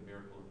think of the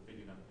miracle of the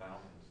feeding of the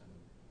thousands. And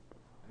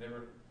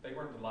they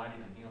weren't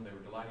delighting in Him, they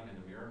were delighting in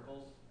the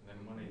miracles. And then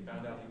when they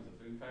found out He was a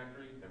food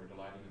factory, they were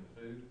delighting in the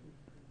food.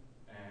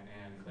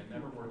 And they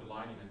never were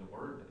delighting in the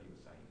Word that He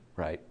was saying.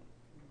 Right.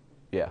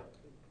 Yeah.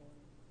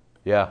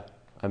 Yeah.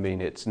 I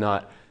mean, it's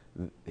not,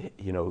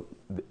 you know,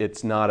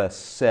 it's not a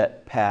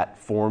set, pat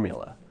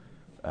formula.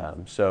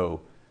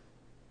 So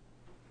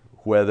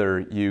whether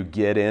you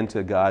get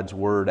into God's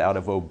Word out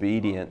of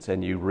obedience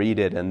and you read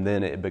it and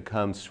then it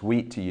becomes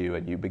sweet to you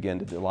and you begin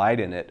to delight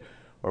in it,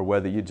 or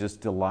whether you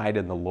just delight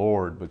in the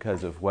Lord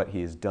because of what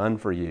He has done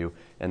for you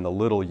and the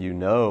little you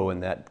know,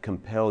 and that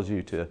compels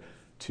you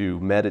to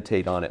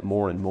meditate on it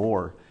more and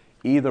more,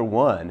 either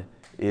one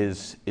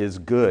is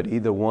good.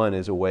 Either one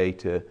is a way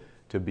to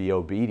be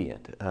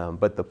obedient.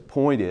 But the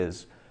point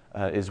is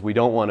we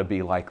don't want to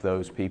be like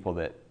those people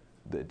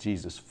that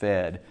Jesus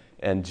fed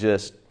and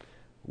just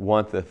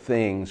want the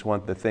things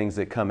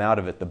that come out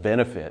of it, the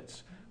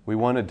benefits. We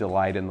want to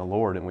delight in the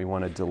Lord, and we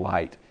want to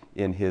delight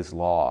in His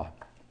law.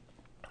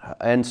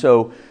 And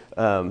so,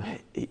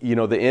 you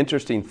know, the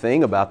interesting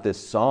thing about this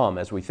psalm,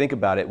 as we think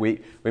about it,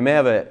 we may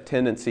have a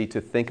tendency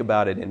to think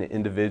about it in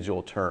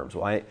individual terms.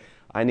 Well,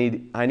 I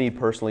need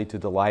personally to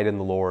delight in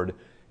the Lord,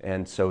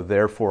 and so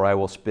therefore I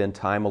will spend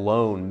time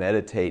alone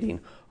meditating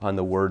on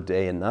the Word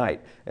day and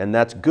night. And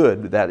that's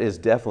good. That is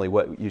definitely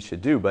what you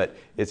should do. But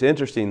it's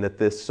interesting that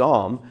this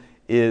psalm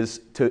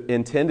is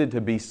intended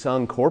to be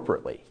sung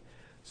corporately.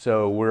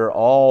 So we're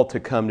all to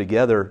come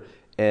together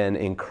and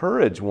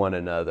encourage one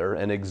another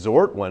and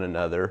exhort one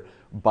another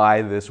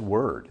by this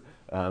Word.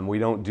 We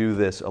don't do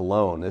this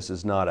alone. This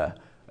is not a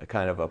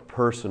kind of a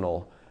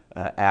personal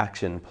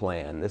action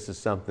plan. This is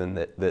something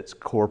that's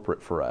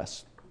corporate for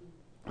us.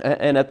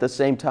 And at the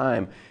same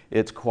time,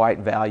 it's quite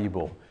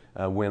valuable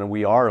when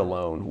we are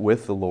alone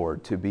with the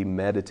Lord to be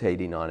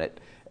meditating on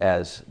it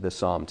as the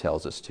psalm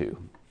tells us to.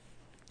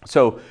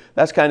 So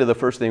that's kind of the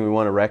first thing we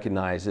want to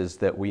recognize, is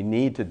that we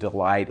need to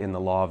delight in the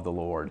law of the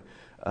Lord.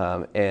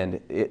 And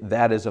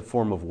that is a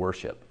form of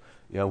worship.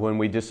 You know, when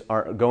we just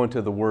aren't going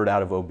to the Word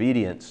out of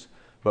obedience,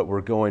 but we're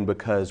going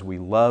because we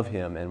love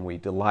Him and we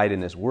delight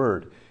in His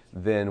Word,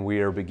 then we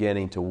are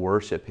beginning to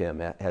worship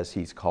Him as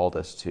He's called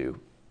us to.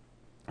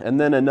 And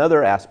then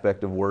another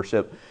aspect of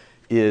worship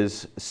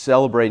is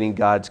celebrating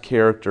God's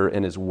character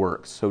and His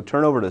works. So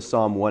turn over to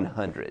Psalm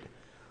 100.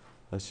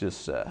 Let's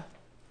just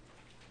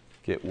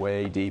get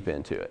way deep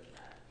into it.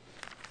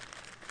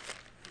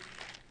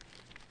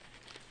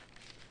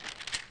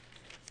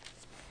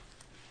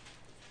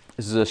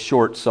 This is a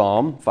short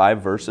psalm,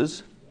 5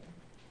 verses.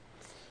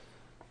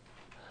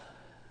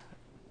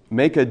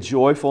 Make a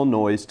joyful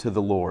noise to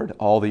the Lord,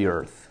 all the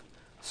earth.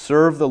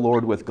 Serve the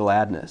Lord with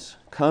gladness.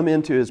 Come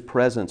into His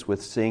presence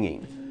with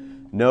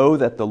singing. Know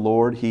that the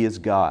Lord, He is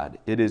God.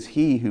 It is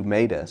He who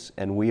made us,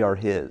 and we are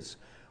His.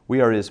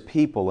 We are His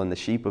people and the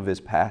sheep of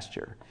His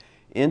pasture.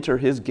 Enter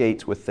His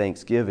gates with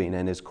thanksgiving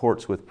and His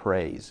courts with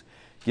praise.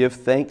 Give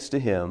thanks to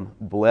Him.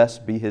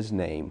 Blessed be His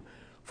name.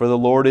 For the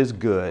Lord is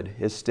good.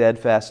 His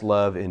steadfast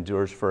love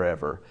endures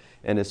forever,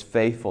 and His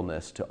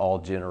faithfulness to all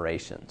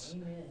generations.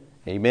 Amen.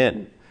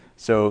 Amen.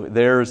 So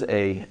there's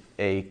a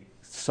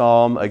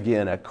psalm,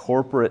 again, a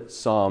corporate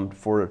psalm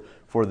for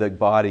the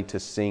body to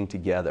sing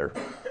together.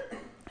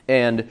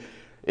 And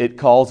it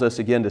calls us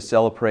again to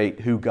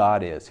celebrate who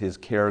God is, His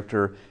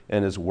character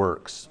and His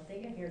works. I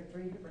think I hear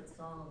 3 different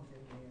songs in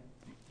there.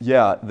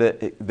 Yeah,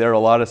 there are a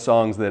lot of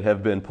songs that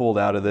have been pulled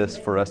out of this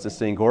for us to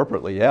sing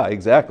corporately. Yeah,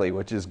 exactly,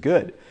 which is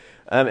good.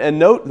 And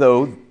note,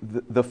 though,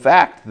 the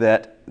fact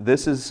that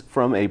this is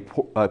from a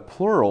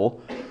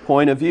plural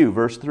point of view.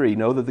 Verse 3,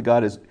 know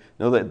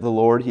that the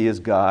Lord, He is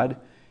God.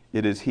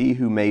 It is He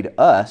who made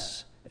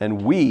us,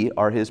 and we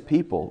are His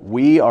people.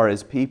 We are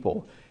His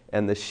people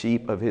and the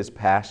sheep of His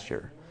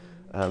pasture.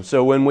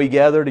 So when we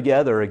gather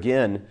together,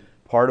 again,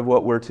 part of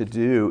what we're to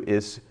do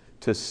is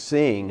to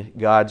sing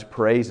God's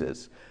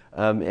praises.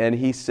 And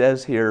He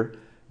says here,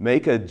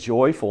 make a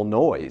joyful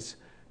noise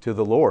to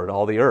the Lord,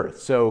 all the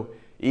earth. So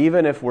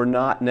even if we're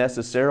not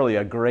necessarily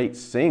a great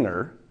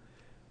singer,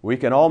 we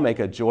can all make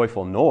a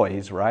joyful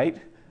noise, right?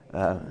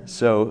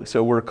 So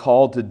we're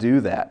called to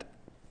do that.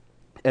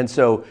 And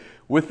so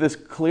with this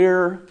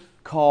clear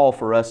call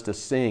for us to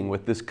sing,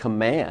 with this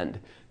command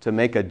to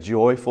make a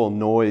joyful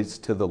noise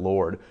to the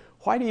Lord,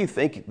 why do you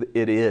think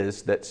it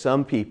is that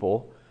some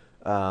people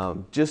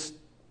just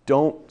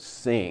don't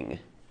sing?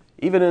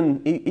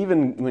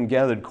 Even when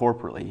gathered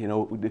corporately, you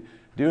know,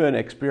 do an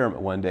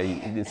experiment one day.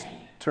 You just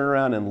turn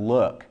around and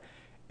look,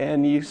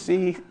 and you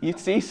see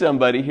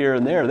somebody here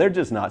and there. They're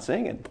just not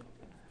singing.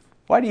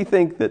 Why do you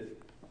think that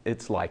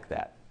it's like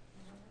that?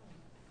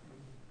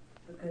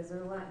 Because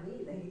they're like me,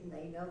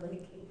 they know they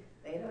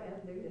can't, they don't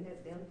have to do it,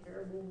 have them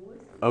terrible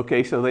voices.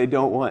 Okay, so they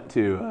don't want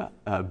to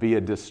be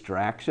a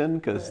distraction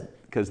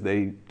because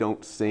they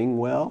don't sing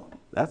well.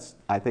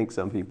 I think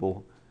some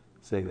people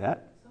say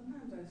that.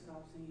 Sometimes I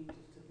stop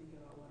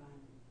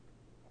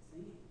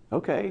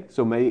Okay,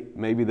 so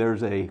maybe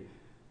there's a,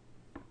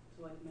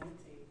 To like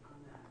meditate on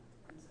that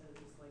instead of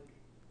just like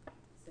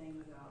saying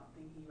without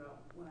thinking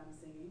about when I'm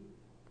singing.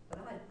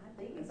 But I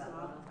think about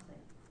what I'm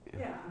saying.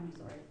 Yeah. I'm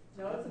sorry.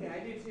 No, it's okay.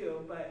 I do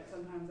too, but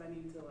sometimes I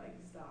need to like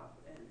stop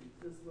and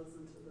just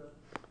listen to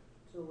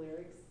the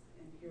lyrics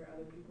and hear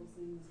other people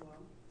sing as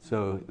well.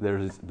 so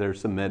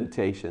there's some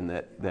meditation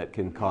that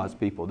can cause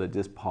people to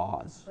just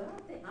pause. But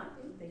I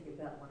do think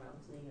about when I'm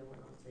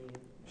singing.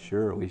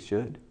 Sure, we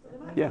should. They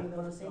might Yeah. not I'm know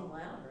gonna the sing song.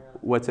 louder.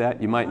 What's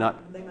that? You might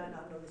not They might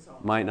not know the song.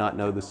 might not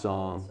know the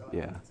song.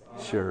 Yeah,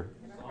 sure.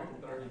 Psalm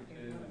 32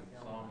 and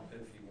Psalm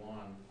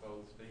 51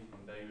 both speak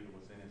when David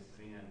was in his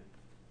sin.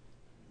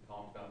 He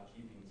talked about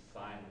keeping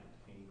silent.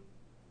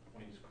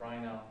 When he's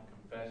crying out in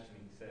confession,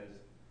 he says,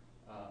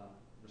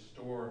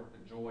 restore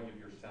the joy of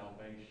your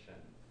salvation.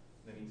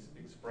 Then he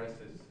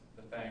expresses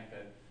the fact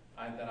that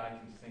I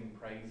can sing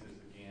praises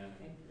again.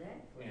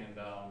 Exactly. And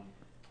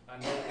I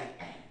know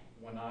that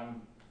when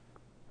I'm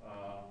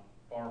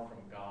far from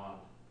God,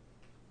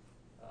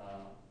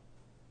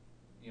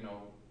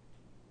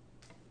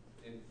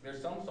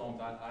 there's some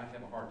songs I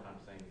have a hard time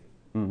singing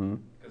Mm-hmm.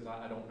 because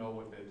I don't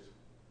know if it's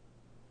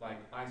like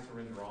I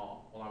surrender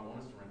all. Well, I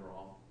want to surrender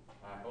all.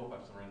 I hope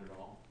I've surrendered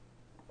all,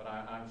 but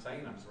I'm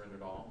saying I've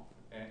surrendered all.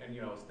 And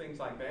it's things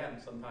like that.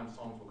 And sometimes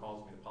songs will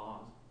cause me to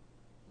pause,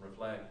 and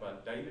reflect.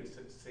 But David's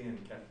sin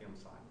kept him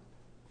silent.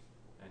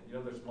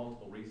 And there's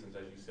multiple reasons,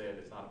 as you said.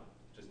 It's not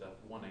just a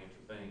one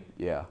answer thing.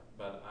 Yeah.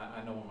 But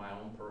I know in my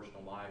own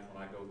personal life,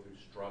 when I go through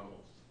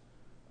struggles,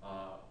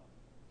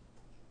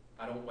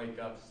 I don't wake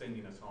up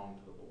singing a song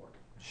to the Lord.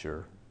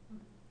 Sure.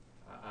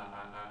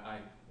 I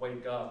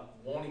wake up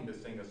wanting to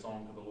sing a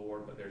song to the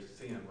Lord, but there's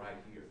sin right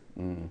here.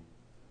 Mm.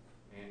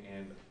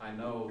 And I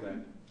know that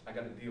I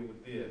got to deal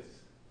with this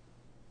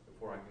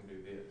before I can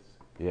do this.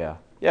 Yeah.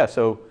 Yeah.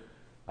 So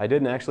I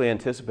didn't actually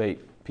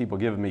anticipate people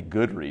giving me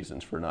good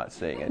reasons for not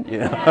singing.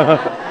 Maybe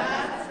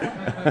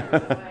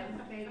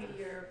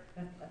you're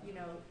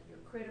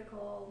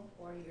critical,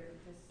 or you're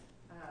just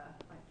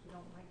like you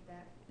don't like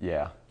that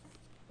Yeah.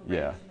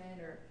 Yeah.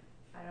 arrangement, or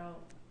I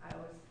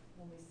always,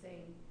 when we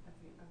sing,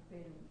 I've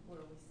been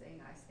where we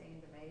sing, I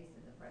stand amazed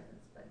in the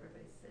presence, but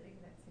everybody's sitting,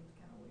 that seems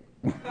kind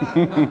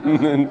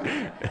of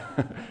weird.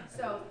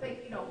 So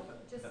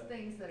just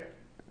things that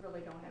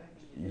really don't have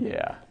anything to do.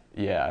 Yeah.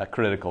 Yeah. A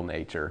critical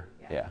nature.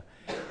 Yeah. Yeah.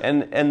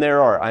 And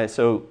there are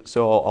so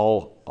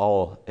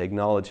I'll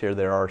acknowledge here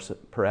there are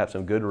perhaps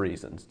some good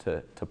reasons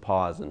to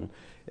pause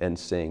and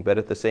sing, but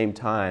at the same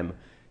time,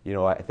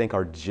 I think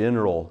our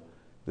general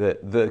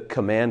the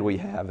command we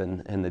have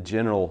and the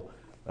general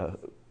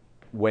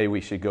way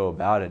we should go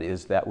about it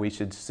is that we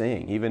should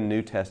sing. Even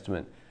New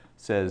Testament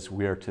says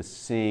we are to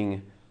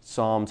sing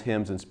psalms,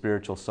 hymns, and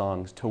spiritual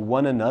songs to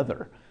one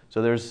another.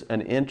 So there's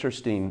an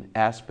interesting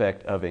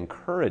aspect of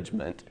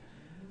encouragement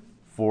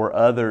for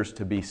others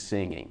to be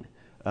singing.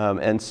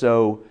 And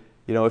so,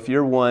 if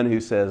you're one who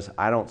says,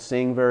 I don't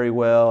sing very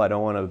well, I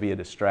don't want to be a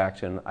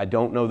distraction, I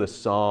don't know the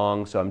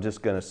song, so I'm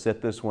just going to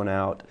sit this one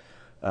out.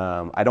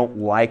 I don't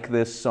like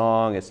this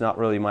song, it's not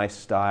really my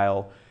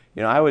style.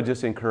 I would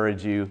just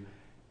encourage you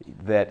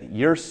that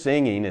your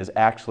singing is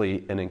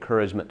actually an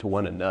encouragement to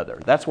one another.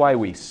 That's why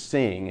we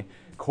sing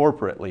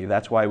corporately.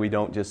 That's why we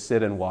don't just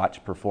sit and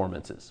watch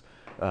performances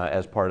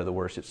as part of the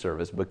worship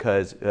service,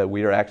 because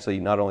we are actually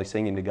not only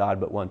singing to God,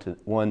 but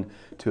one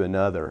to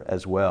another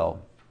as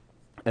well.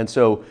 And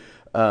so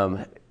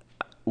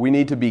we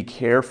need to be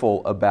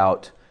careful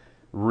about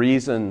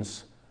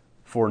reasons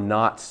for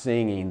not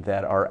singing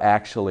that are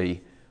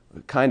actually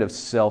kind of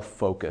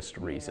self-focused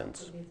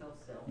reasons.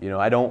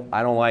 I don't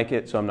like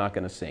it, so I'm not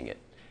going to sing it.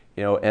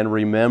 And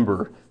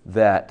remember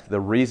that the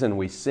reason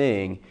we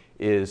sing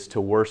is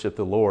to worship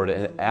the Lord,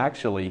 and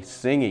actually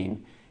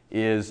singing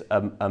is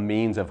a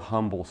means of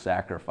humble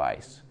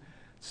sacrifice.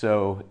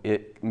 So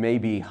it may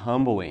be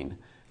humbling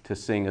to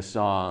sing a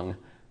song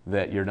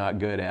that you're not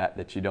good at,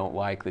 that you don't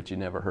like, that you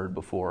never heard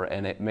before,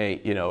 and it may,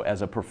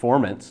 as a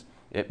performance,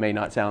 it may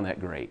not sound that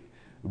great.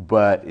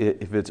 But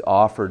if it's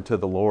offered to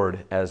the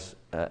Lord as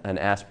an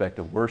aspect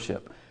of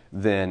worship,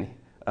 then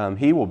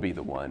He will be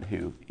the one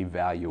who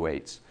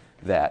evaluates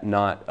that,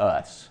 not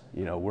us.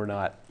 We're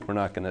not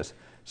going to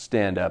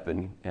stand up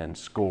and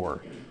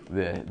score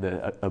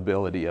the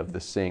ability of the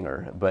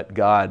singer, but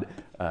God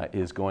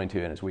is going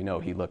to, and as we know,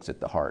 He looks at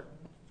the heart.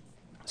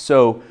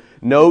 So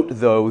note,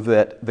 though,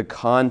 that the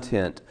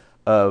content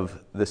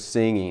of the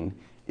singing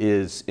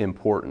is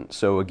important.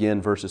 So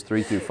again, verses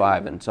 3 through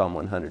 5 in Psalm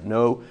 100.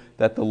 Know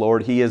that the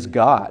Lord, He is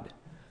God.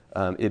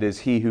 It is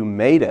He who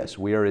made us.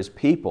 We are His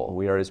people.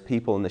 We are His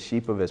people and the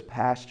sheep of His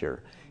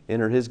pasture.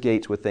 Enter His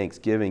gates with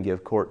thanksgiving. Give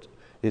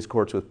His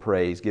courts with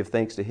praise. Give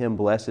thanks to Him.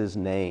 Bless His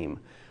name.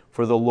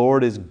 For the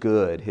Lord is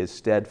good. His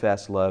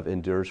steadfast love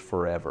endures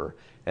forever,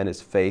 and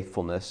His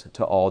faithfulness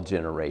to all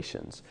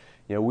generations.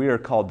 We are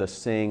called to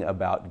sing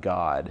about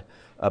God,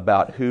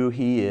 about who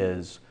He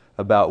is,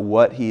 about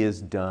what He has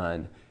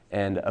done,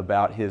 and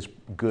about His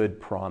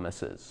good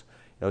promises.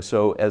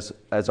 So as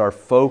our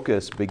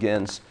focus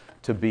begins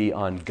to be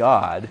on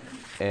God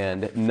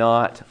and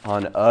not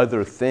on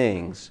other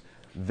things,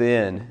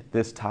 then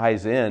this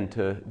ties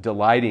into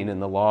delighting in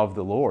the law of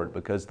the Lord,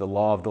 because the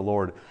law of the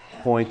Lord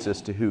points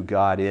us to who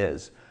God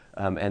is.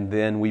 And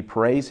then we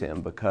praise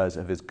Him because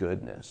of His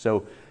goodness.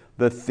 So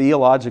the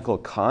theological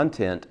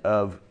content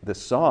of the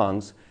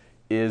songs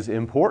is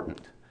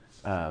important.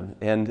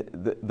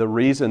 And the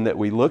reason that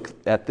we look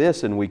at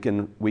this and we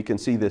can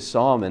see this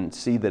psalm and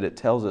see that it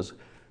tells us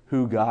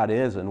who God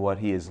is and what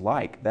He is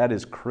like, that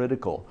is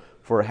critical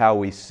for how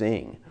we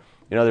sing.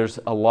 You know, there's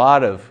a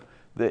lot of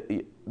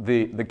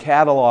the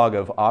catalog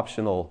of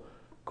optional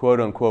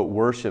quote-unquote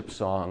worship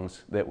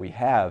songs that we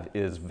have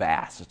is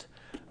vast.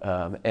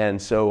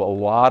 And so a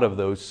lot of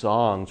those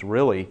songs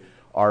really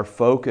are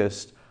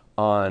focused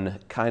on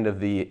kind of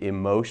the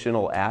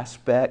emotional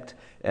aspect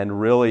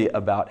and really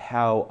about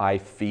how I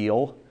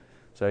feel.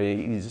 So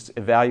you just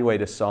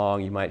evaluate a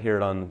song, you might hear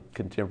it on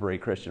contemporary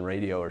Christian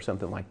radio or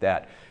something like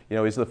that. You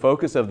know, is the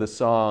focus of the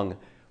song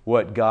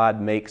what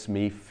God makes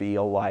me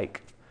feel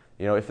like?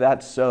 You know, if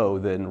that's so,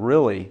 then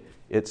really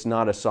it's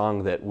not a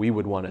song that we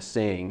would want to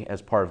sing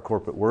as part of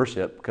corporate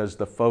worship, because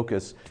the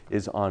focus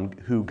is on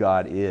who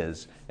God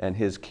is and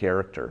His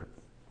character.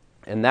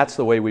 And that's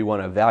the way we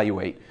want to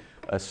evaluate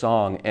a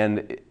song.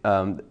 And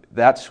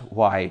that's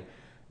why,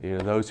 you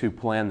know, those who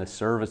plan the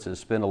services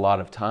spend a lot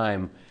of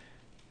time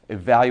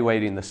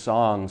evaluating the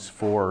songs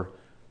for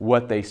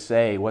what they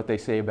say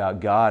about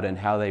God and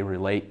how they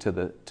relate to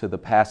the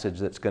passage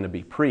that's going to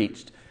be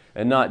preached,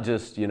 and not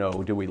just, you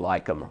know, do we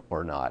like them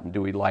or not, and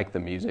do we like the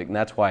music. And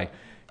that's why,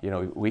 you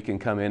know, we can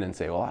come in and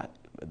say, well,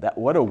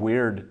 what a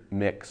weird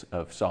mix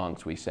of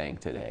songs we sang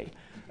today.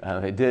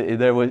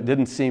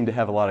 Didn't seem to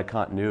have a lot of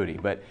continuity,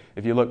 but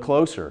if you look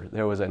closer,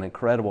 there was an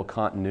incredible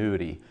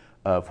continuity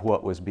of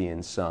what was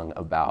being sung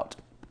about.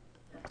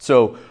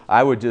 So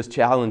I would just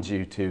challenge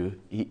you to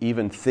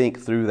even think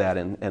through that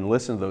and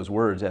listen to those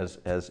words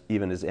as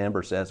even as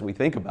Amber says, we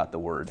think about the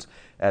words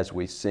as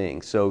we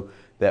sing, so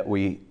that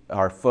we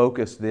are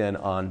focused then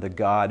on the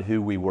God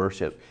who we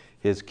worship,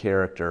 His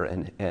character,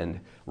 and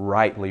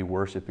rightly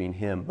worshiping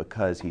Him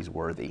because He's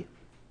worthy.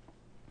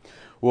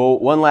 Well,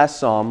 one last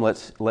psalm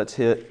let's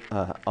hit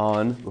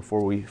on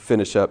before we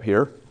finish up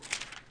here.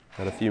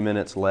 Got a few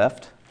minutes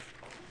left.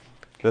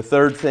 The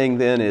third thing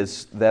then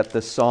is that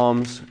the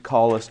Psalms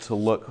call us to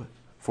look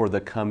for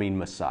the coming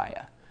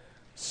Messiah.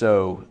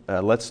 So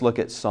let's look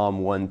at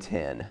Psalm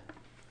 110.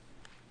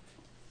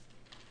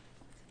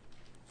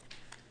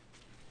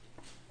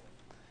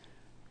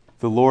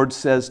 The Lord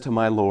says to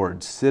my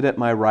Lord, sit at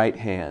my right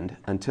hand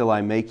until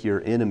I make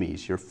your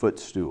enemies your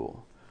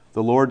footstool.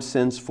 The Lord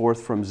sends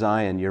forth from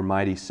Zion your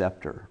mighty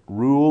scepter.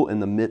 Rule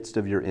in the midst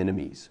of your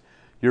enemies.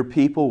 Your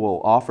people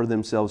will offer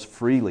themselves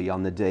freely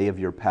on the day of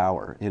your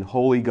power, in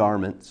holy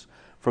garments.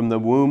 From the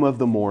womb of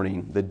the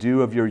morning, the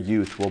dew of your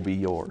youth will be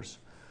yours.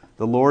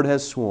 The Lord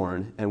has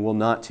sworn and will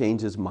not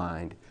change His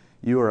mind.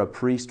 You are a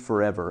priest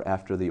forever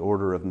after the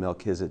order of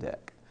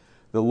Melchizedek.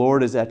 The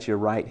Lord is at your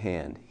right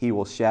hand. He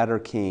will shatter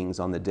kings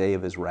on the day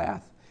of His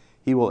wrath.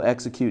 He will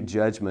execute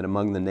judgment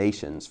among the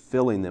nations,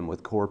 filling them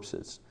with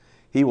corpses.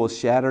 He will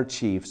shatter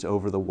chiefs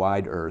over the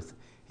wide earth.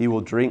 He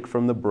will drink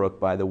from the brook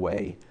by the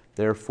way.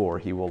 Therefore,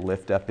 He will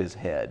lift up His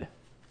head.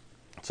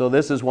 So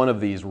this is one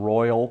of these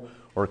royal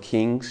or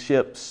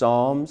kingship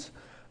psalms.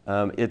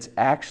 It's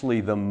actually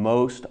the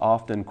most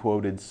often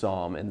quoted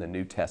psalm in the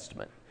New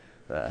Testament.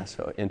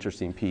 So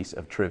interesting piece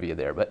of trivia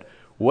there. But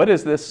what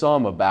is this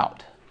psalm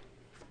about?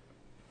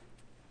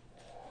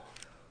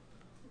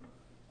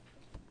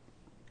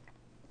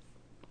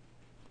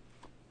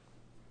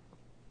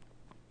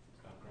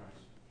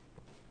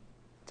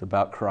 It's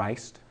about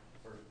Christ.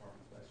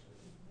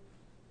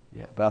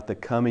 Yeah, about the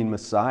coming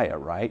Messiah,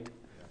 right?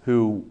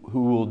 Who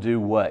will do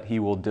what? He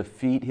will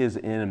defeat His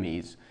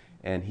enemies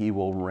and He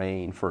will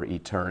reign for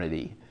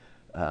eternity.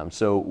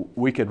 So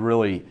we could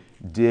really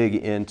dig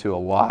into a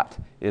lot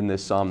in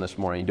this psalm this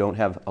morning. You don't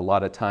have a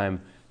lot of time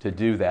to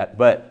do that,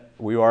 but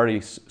we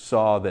already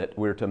saw that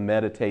we're to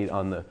meditate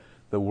on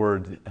the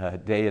word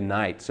day and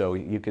night. So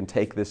you can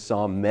take this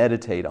psalm,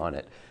 meditate on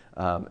it,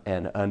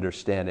 and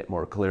understand it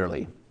more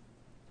clearly.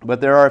 But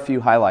there are a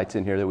few highlights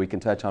in here that we can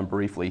touch on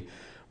briefly.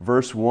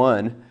 Verse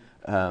 1,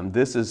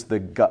 this is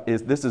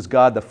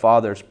God the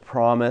Father's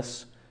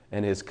promise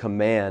and His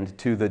command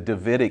to the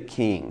Davidic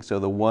king, so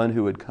the one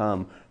who would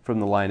come from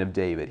the line of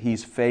David.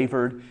 He's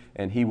favored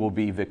and he will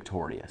be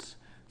victorious.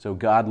 So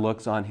God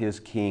looks on His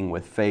king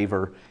with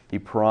favor. He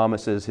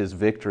promises His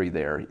victory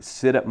there.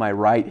 Sit at my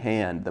right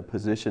hand, the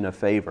position of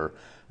favor,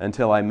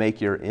 until I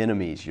make your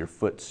enemies your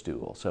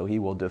footstool. So He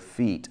will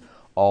defeat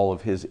all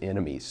of His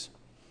enemies.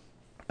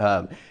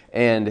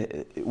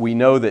 And we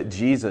know that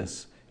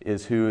Jesus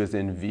is who is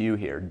in view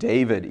here.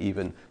 David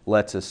even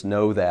lets us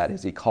know that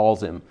as he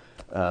calls Him,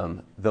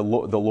 the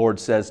Lord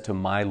says to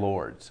my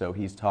Lord. So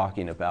he's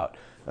talking about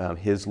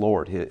his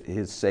Lord,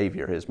 his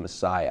Savior, His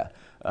Messiah.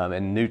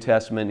 In New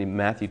Testament, in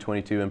Matthew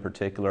 22 in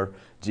particular,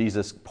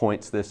 Jesus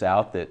points this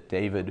out, that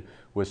David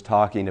was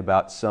talking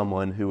about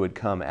someone who would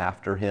come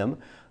after him.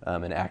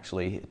 And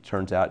actually, it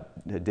turns out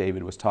that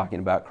David was talking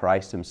about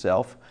Christ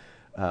himself.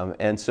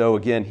 And so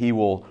again, he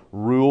will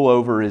rule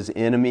over his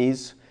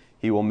enemies.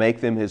 He will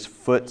make them his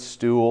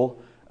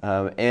footstool.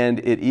 And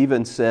it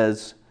even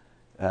says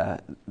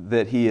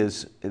that he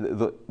is,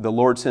 the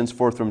Lord sends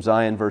forth from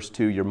Zion, verse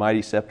 2, your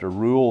mighty scepter,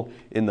 rule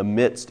in the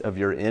midst of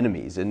your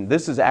enemies. And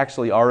this is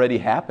actually already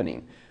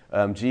happening.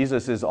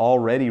 Jesus is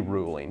already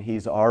ruling.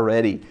 He's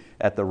already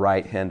at the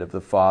right hand of the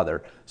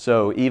Father.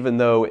 So even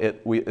though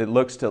it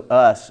looks to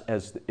us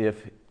as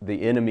if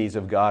the enemies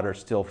of God are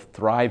still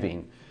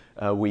thriving,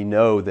 we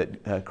know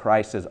that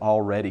Christ has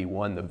already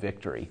won the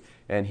victory.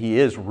 And he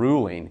is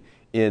ruling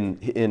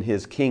in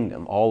his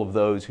kingdom. All of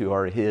those who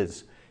are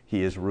his,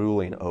 he is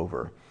ruling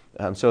over.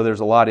 So there's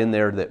a lot in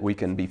there that we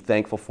can be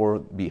thankful for,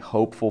 be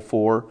hopeful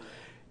for.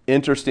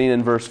 Interesting,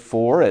 in verse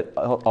 4, it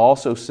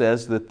also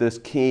says that this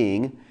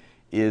king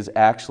is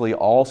actually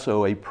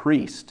also a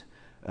priest.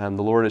 The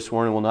Lord has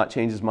sworn and will not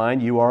change his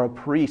mind. You are a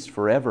priest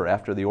forever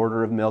after the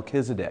order of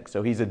Melchizedek.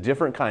 So he's a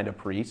different kind of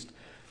priest,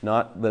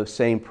 not the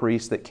same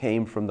priest that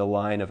came from the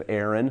line of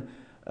Aaron,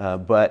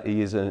 but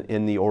he is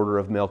in the order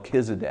of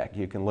Melchizedek.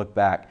 You can look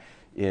back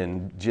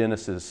in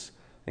Genesis,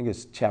 I think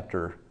it's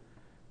chapter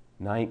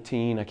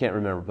 19, I can't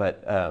remember,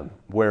 but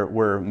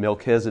where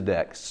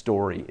Melchizedek's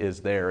story is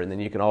there. And then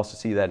you can also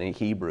see that in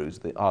Hebrews.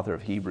 The author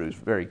of Hebrews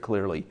very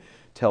clearly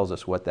tells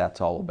us what that's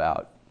all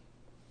about.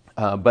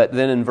 But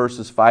then in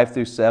verses 5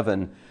 through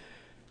 7,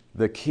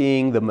 the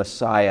king, the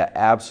Messiah,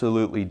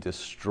 absolutely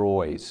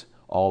destroys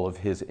all of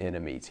his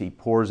enemies. He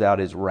pours out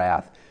his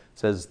wrath. It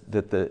says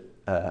that the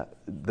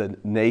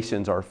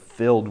nations are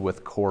filled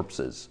with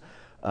corpses.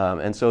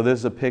 And so this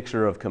is a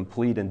picture of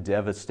complete and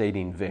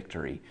devastating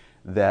victory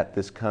that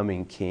this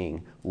coming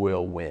king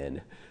will win.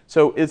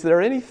 So is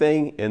there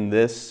anything in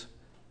this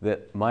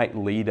that might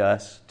lead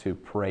us to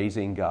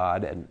praising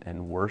God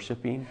and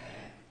worshiping?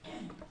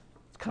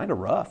 It's kind of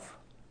rough.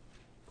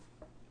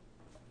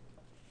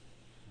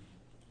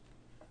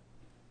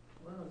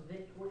 Well, as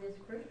victorious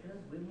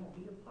Christians, we won't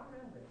be a part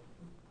of it.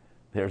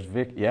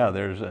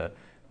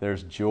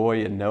 There's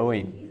joy in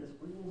knowing. Jesus,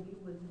 we will be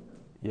with him.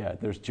 Yeah,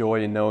 there's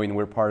joy in knowing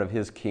we're part of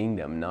his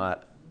kingdom,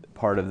 not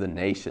part of the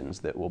nations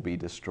that will be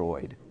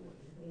destroyed.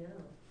 Yeah.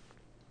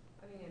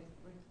 I mean, if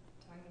we're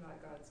talking about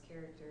God's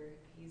character,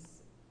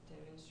 he's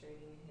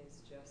demonstrating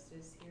his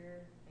justice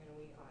here, and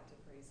we ought to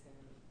praise him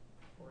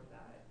for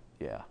that.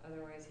 Yeah,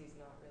 Otherwise, he's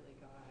not really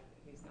God.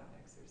 He's not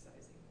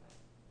exercising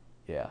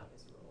yeah.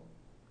 his role.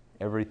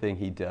 Everything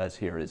he does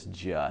here is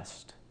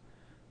just.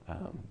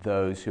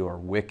 Those who are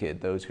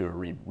wicked, those who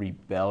are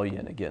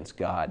rebellion against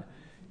God,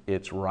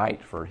 it's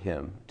right for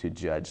him to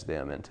judge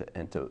them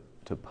and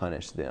to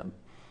punish them.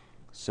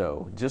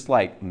 So just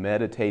like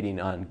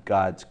meditating on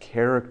God's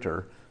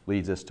character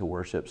leads us to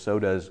worship, so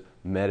does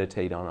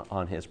meditate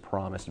on his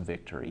promised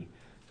victory.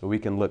 So we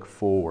can look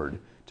forward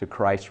to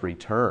Christ's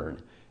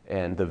return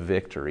and the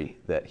victory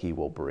that he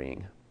will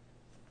bring.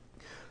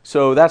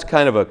 So that's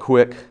kind of a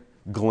quick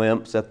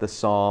glimpse at the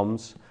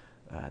Psalms.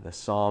 The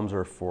Psalms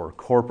are for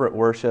corporate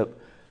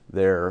worship.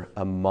 They're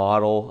a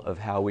model of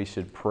how we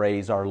should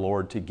praise our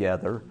Lord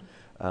together.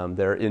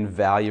 They're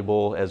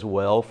invaluable as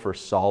well for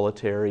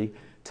solitary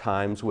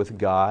times with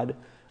God.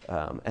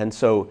 And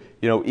so,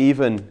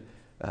 even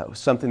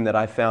something that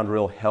I found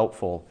real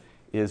helpful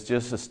is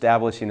just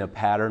establishing a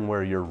pattern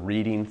where you're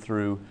reading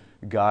through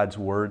God's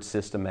Word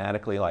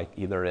systematically, like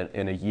either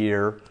in a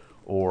year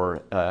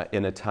or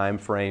in a time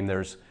frame.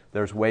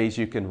 There's ways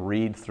you can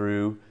read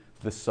through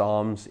the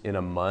Psalms in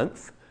a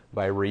month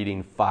by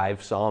reading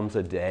 5 Psalms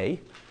a day.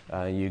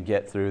 You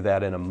get through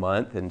that in a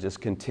month, and just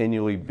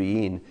continually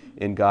being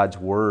in God's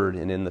Word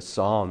and in the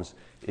Psalms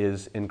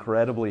is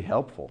incredibly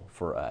helpful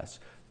for us.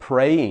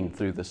 Praying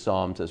through the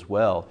Psalms as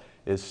well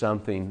is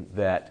something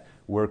that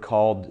we're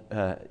called,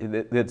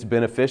 that's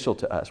beneficial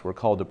to us. We're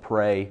called to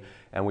pray,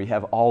 and we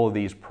have all of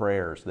these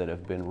prayers that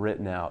have been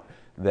written out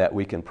that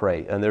we can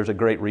pray. And there's a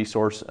great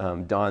resource.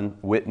 Don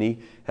Whitney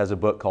has a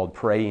book called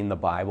Praying the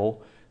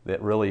Bible that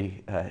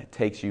really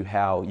takes you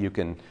how you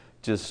can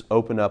just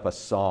open up a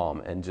psalm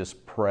and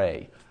just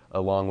pray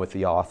along with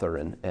the author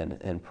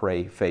and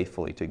pray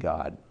faithfully to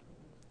God.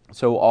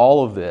 So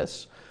all of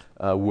this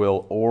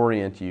will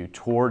orient you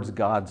towards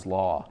God's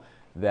law,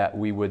 that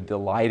we would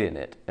delight in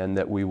it and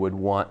that we would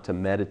want to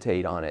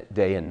meditate on it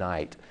day and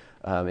night.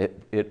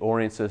 It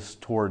orients us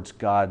towards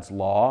God's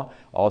law,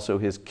 also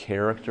his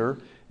character,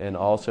 and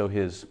also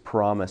his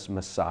promised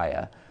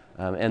Messiah.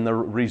 And the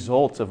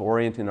results of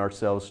orienting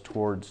ourselves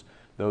towards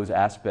those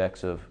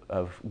aspects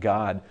of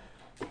God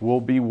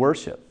will be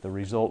worship. The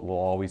result will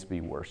always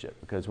be worship,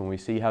 because when we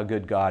see how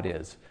good God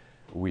is,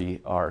 we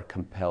are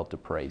compelled to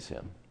praise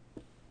him.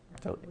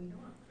 So,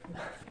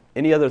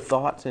 any other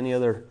thoughts, any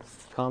other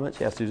comments?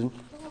 Yeah, Susan?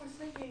 Well, I was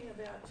thinking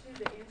about,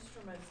 too, the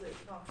instruments that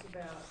it talks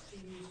about to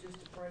use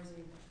just to praise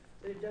him,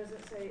 but it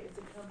doesn't say it's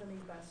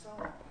accompanied by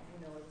song.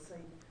 It'll say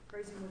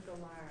praise him with the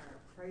lyre,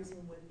 praise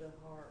him with the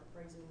harp,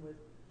 praise him with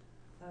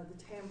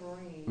the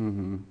tambourine.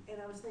 Mm-hmm.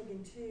 And I was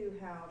thinking, too,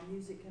 how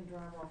music can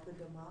drive off the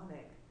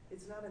demonic.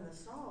 it's not in the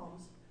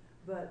Psalms,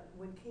 but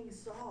when King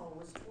Saul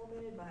was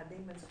tormented by a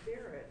demon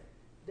spirit,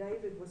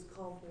 David was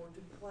called for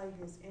to play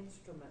his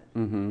instrument.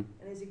 Mm-hmm.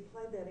 And as he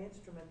played that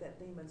instrument, that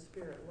demon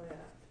spirit left.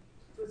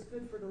 So it's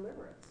good for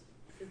deliverance,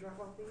 to drive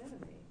off the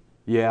enemy.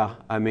 Yeah,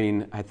 I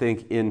mean, I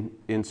think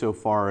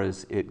insofar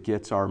as it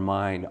gets our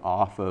mind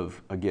off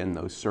of, again,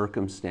 those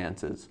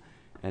circumstances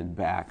and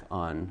back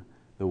on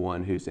the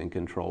one who's in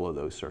control of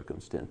those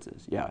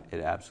circumstances. Yeah,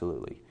 it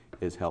absolutely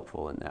is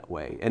helpful in that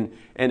way. And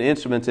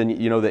instruments,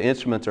 and you know, the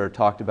instruments are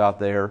talked about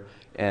there,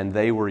 and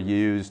they were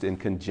used in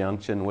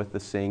conjunction with the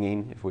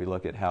singing. If we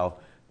look at how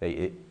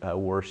they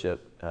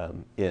worship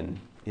in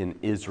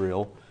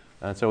Israel,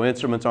 so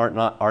instruments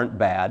aren't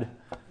bad,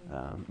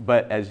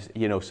 but as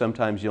you know,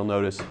 sometimes you'll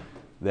notice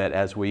that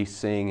as we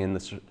sing in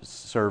the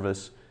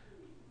service,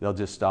 they'll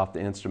just stop the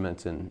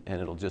instruments and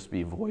it'll just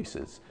be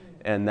voices.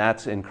 And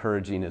that's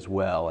encouraging as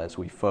well as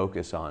we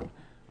focus on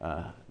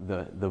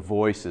the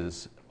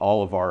voices,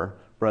 all of our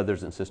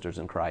brothers and sisters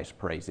in Christ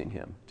praising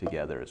Him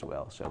together as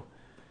well. So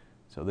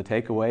the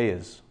takeaway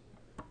is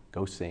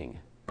go sing.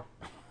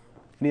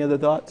 Any other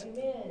thoughts?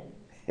 Amen.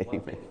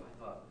 One thing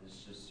I thought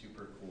is just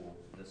super cool.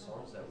 The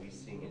songs that we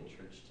sing in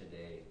church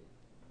today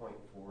point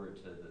forward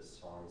to the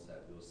songs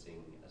that we'll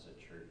sing as a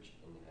church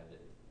in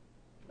heaven.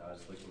 And I was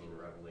looking in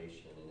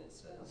Revelation and it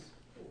says,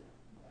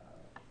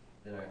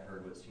 then I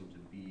heard what seemed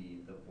to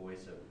be the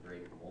voice of a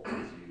great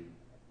multitude,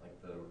 like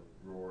the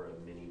roar of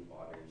many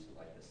waters,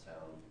 like the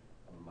sound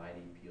of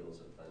mighty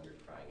peals of thunder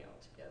crying out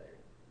together.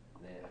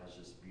 And then it has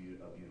just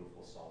a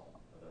beautiful song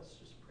of us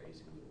just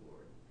praising the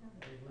Lord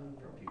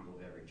from people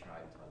of every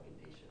tribe, tongue,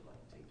 and nation, like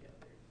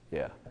together.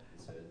 Yeah.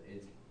 And so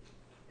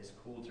it's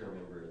cool to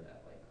remember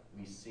that, like,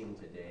 we sing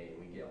today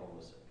and we get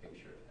almost a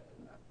picture of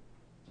heaven.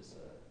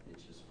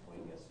 It's just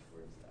pointing us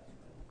towards that.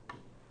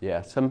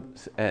 Yeah.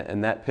 And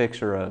that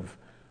picture of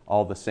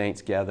all the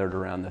saints gathered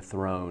around the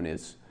throne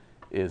is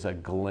a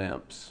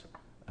glimpse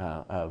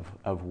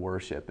of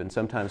worship. And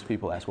sometimes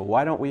people ask, well,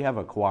 why don't we have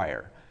a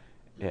choir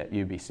at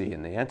UBC?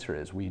 And the answer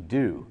is we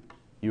do.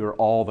 You're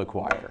all the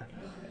choir.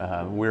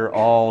 We're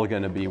all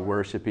going to be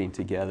worshiping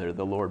together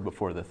the Lord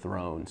before the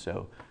throne.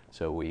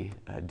 So we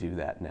do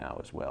that now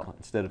as well.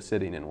 Instead of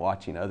sitting and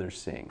watching others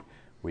sing,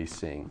 we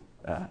sing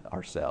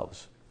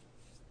ourselves.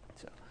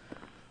 So,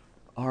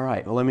 all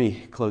right, well, let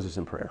me close this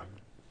in prayer.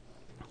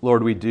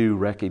 Lord, we do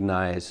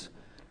recognize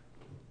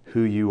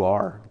who you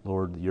are.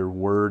 Lord, your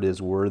word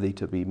is worthy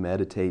to be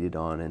meditated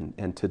on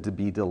and to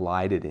be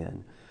delighted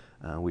in.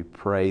 We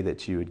pray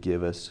that you would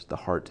give us the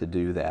heart to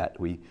do that.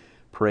 We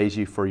praise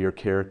you for your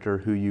character,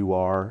 who you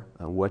are,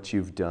 what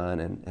you've done,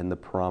 and the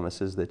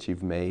promises that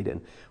you've made. And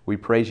we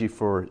praise you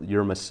for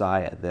your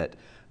Messiah that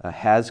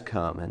has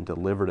come and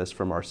delivered us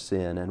from our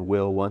sin and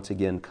will once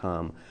again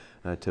come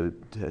to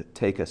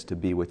take us to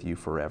be with you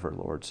forever,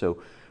 Lord.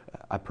 So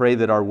I pray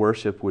that our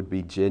worship would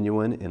be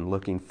genuine in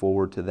looking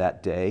forward to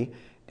that day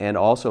and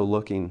also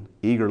looking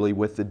eagerly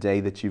with the day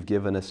that you've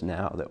given us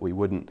now, that we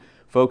wouldn't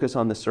focus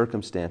on the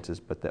circumstances,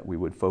 but that we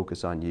would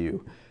focus on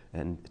you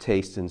and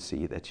taste and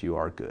see that you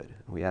are good.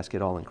 We ask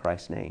it all in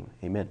Christ's name.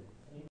 Amen.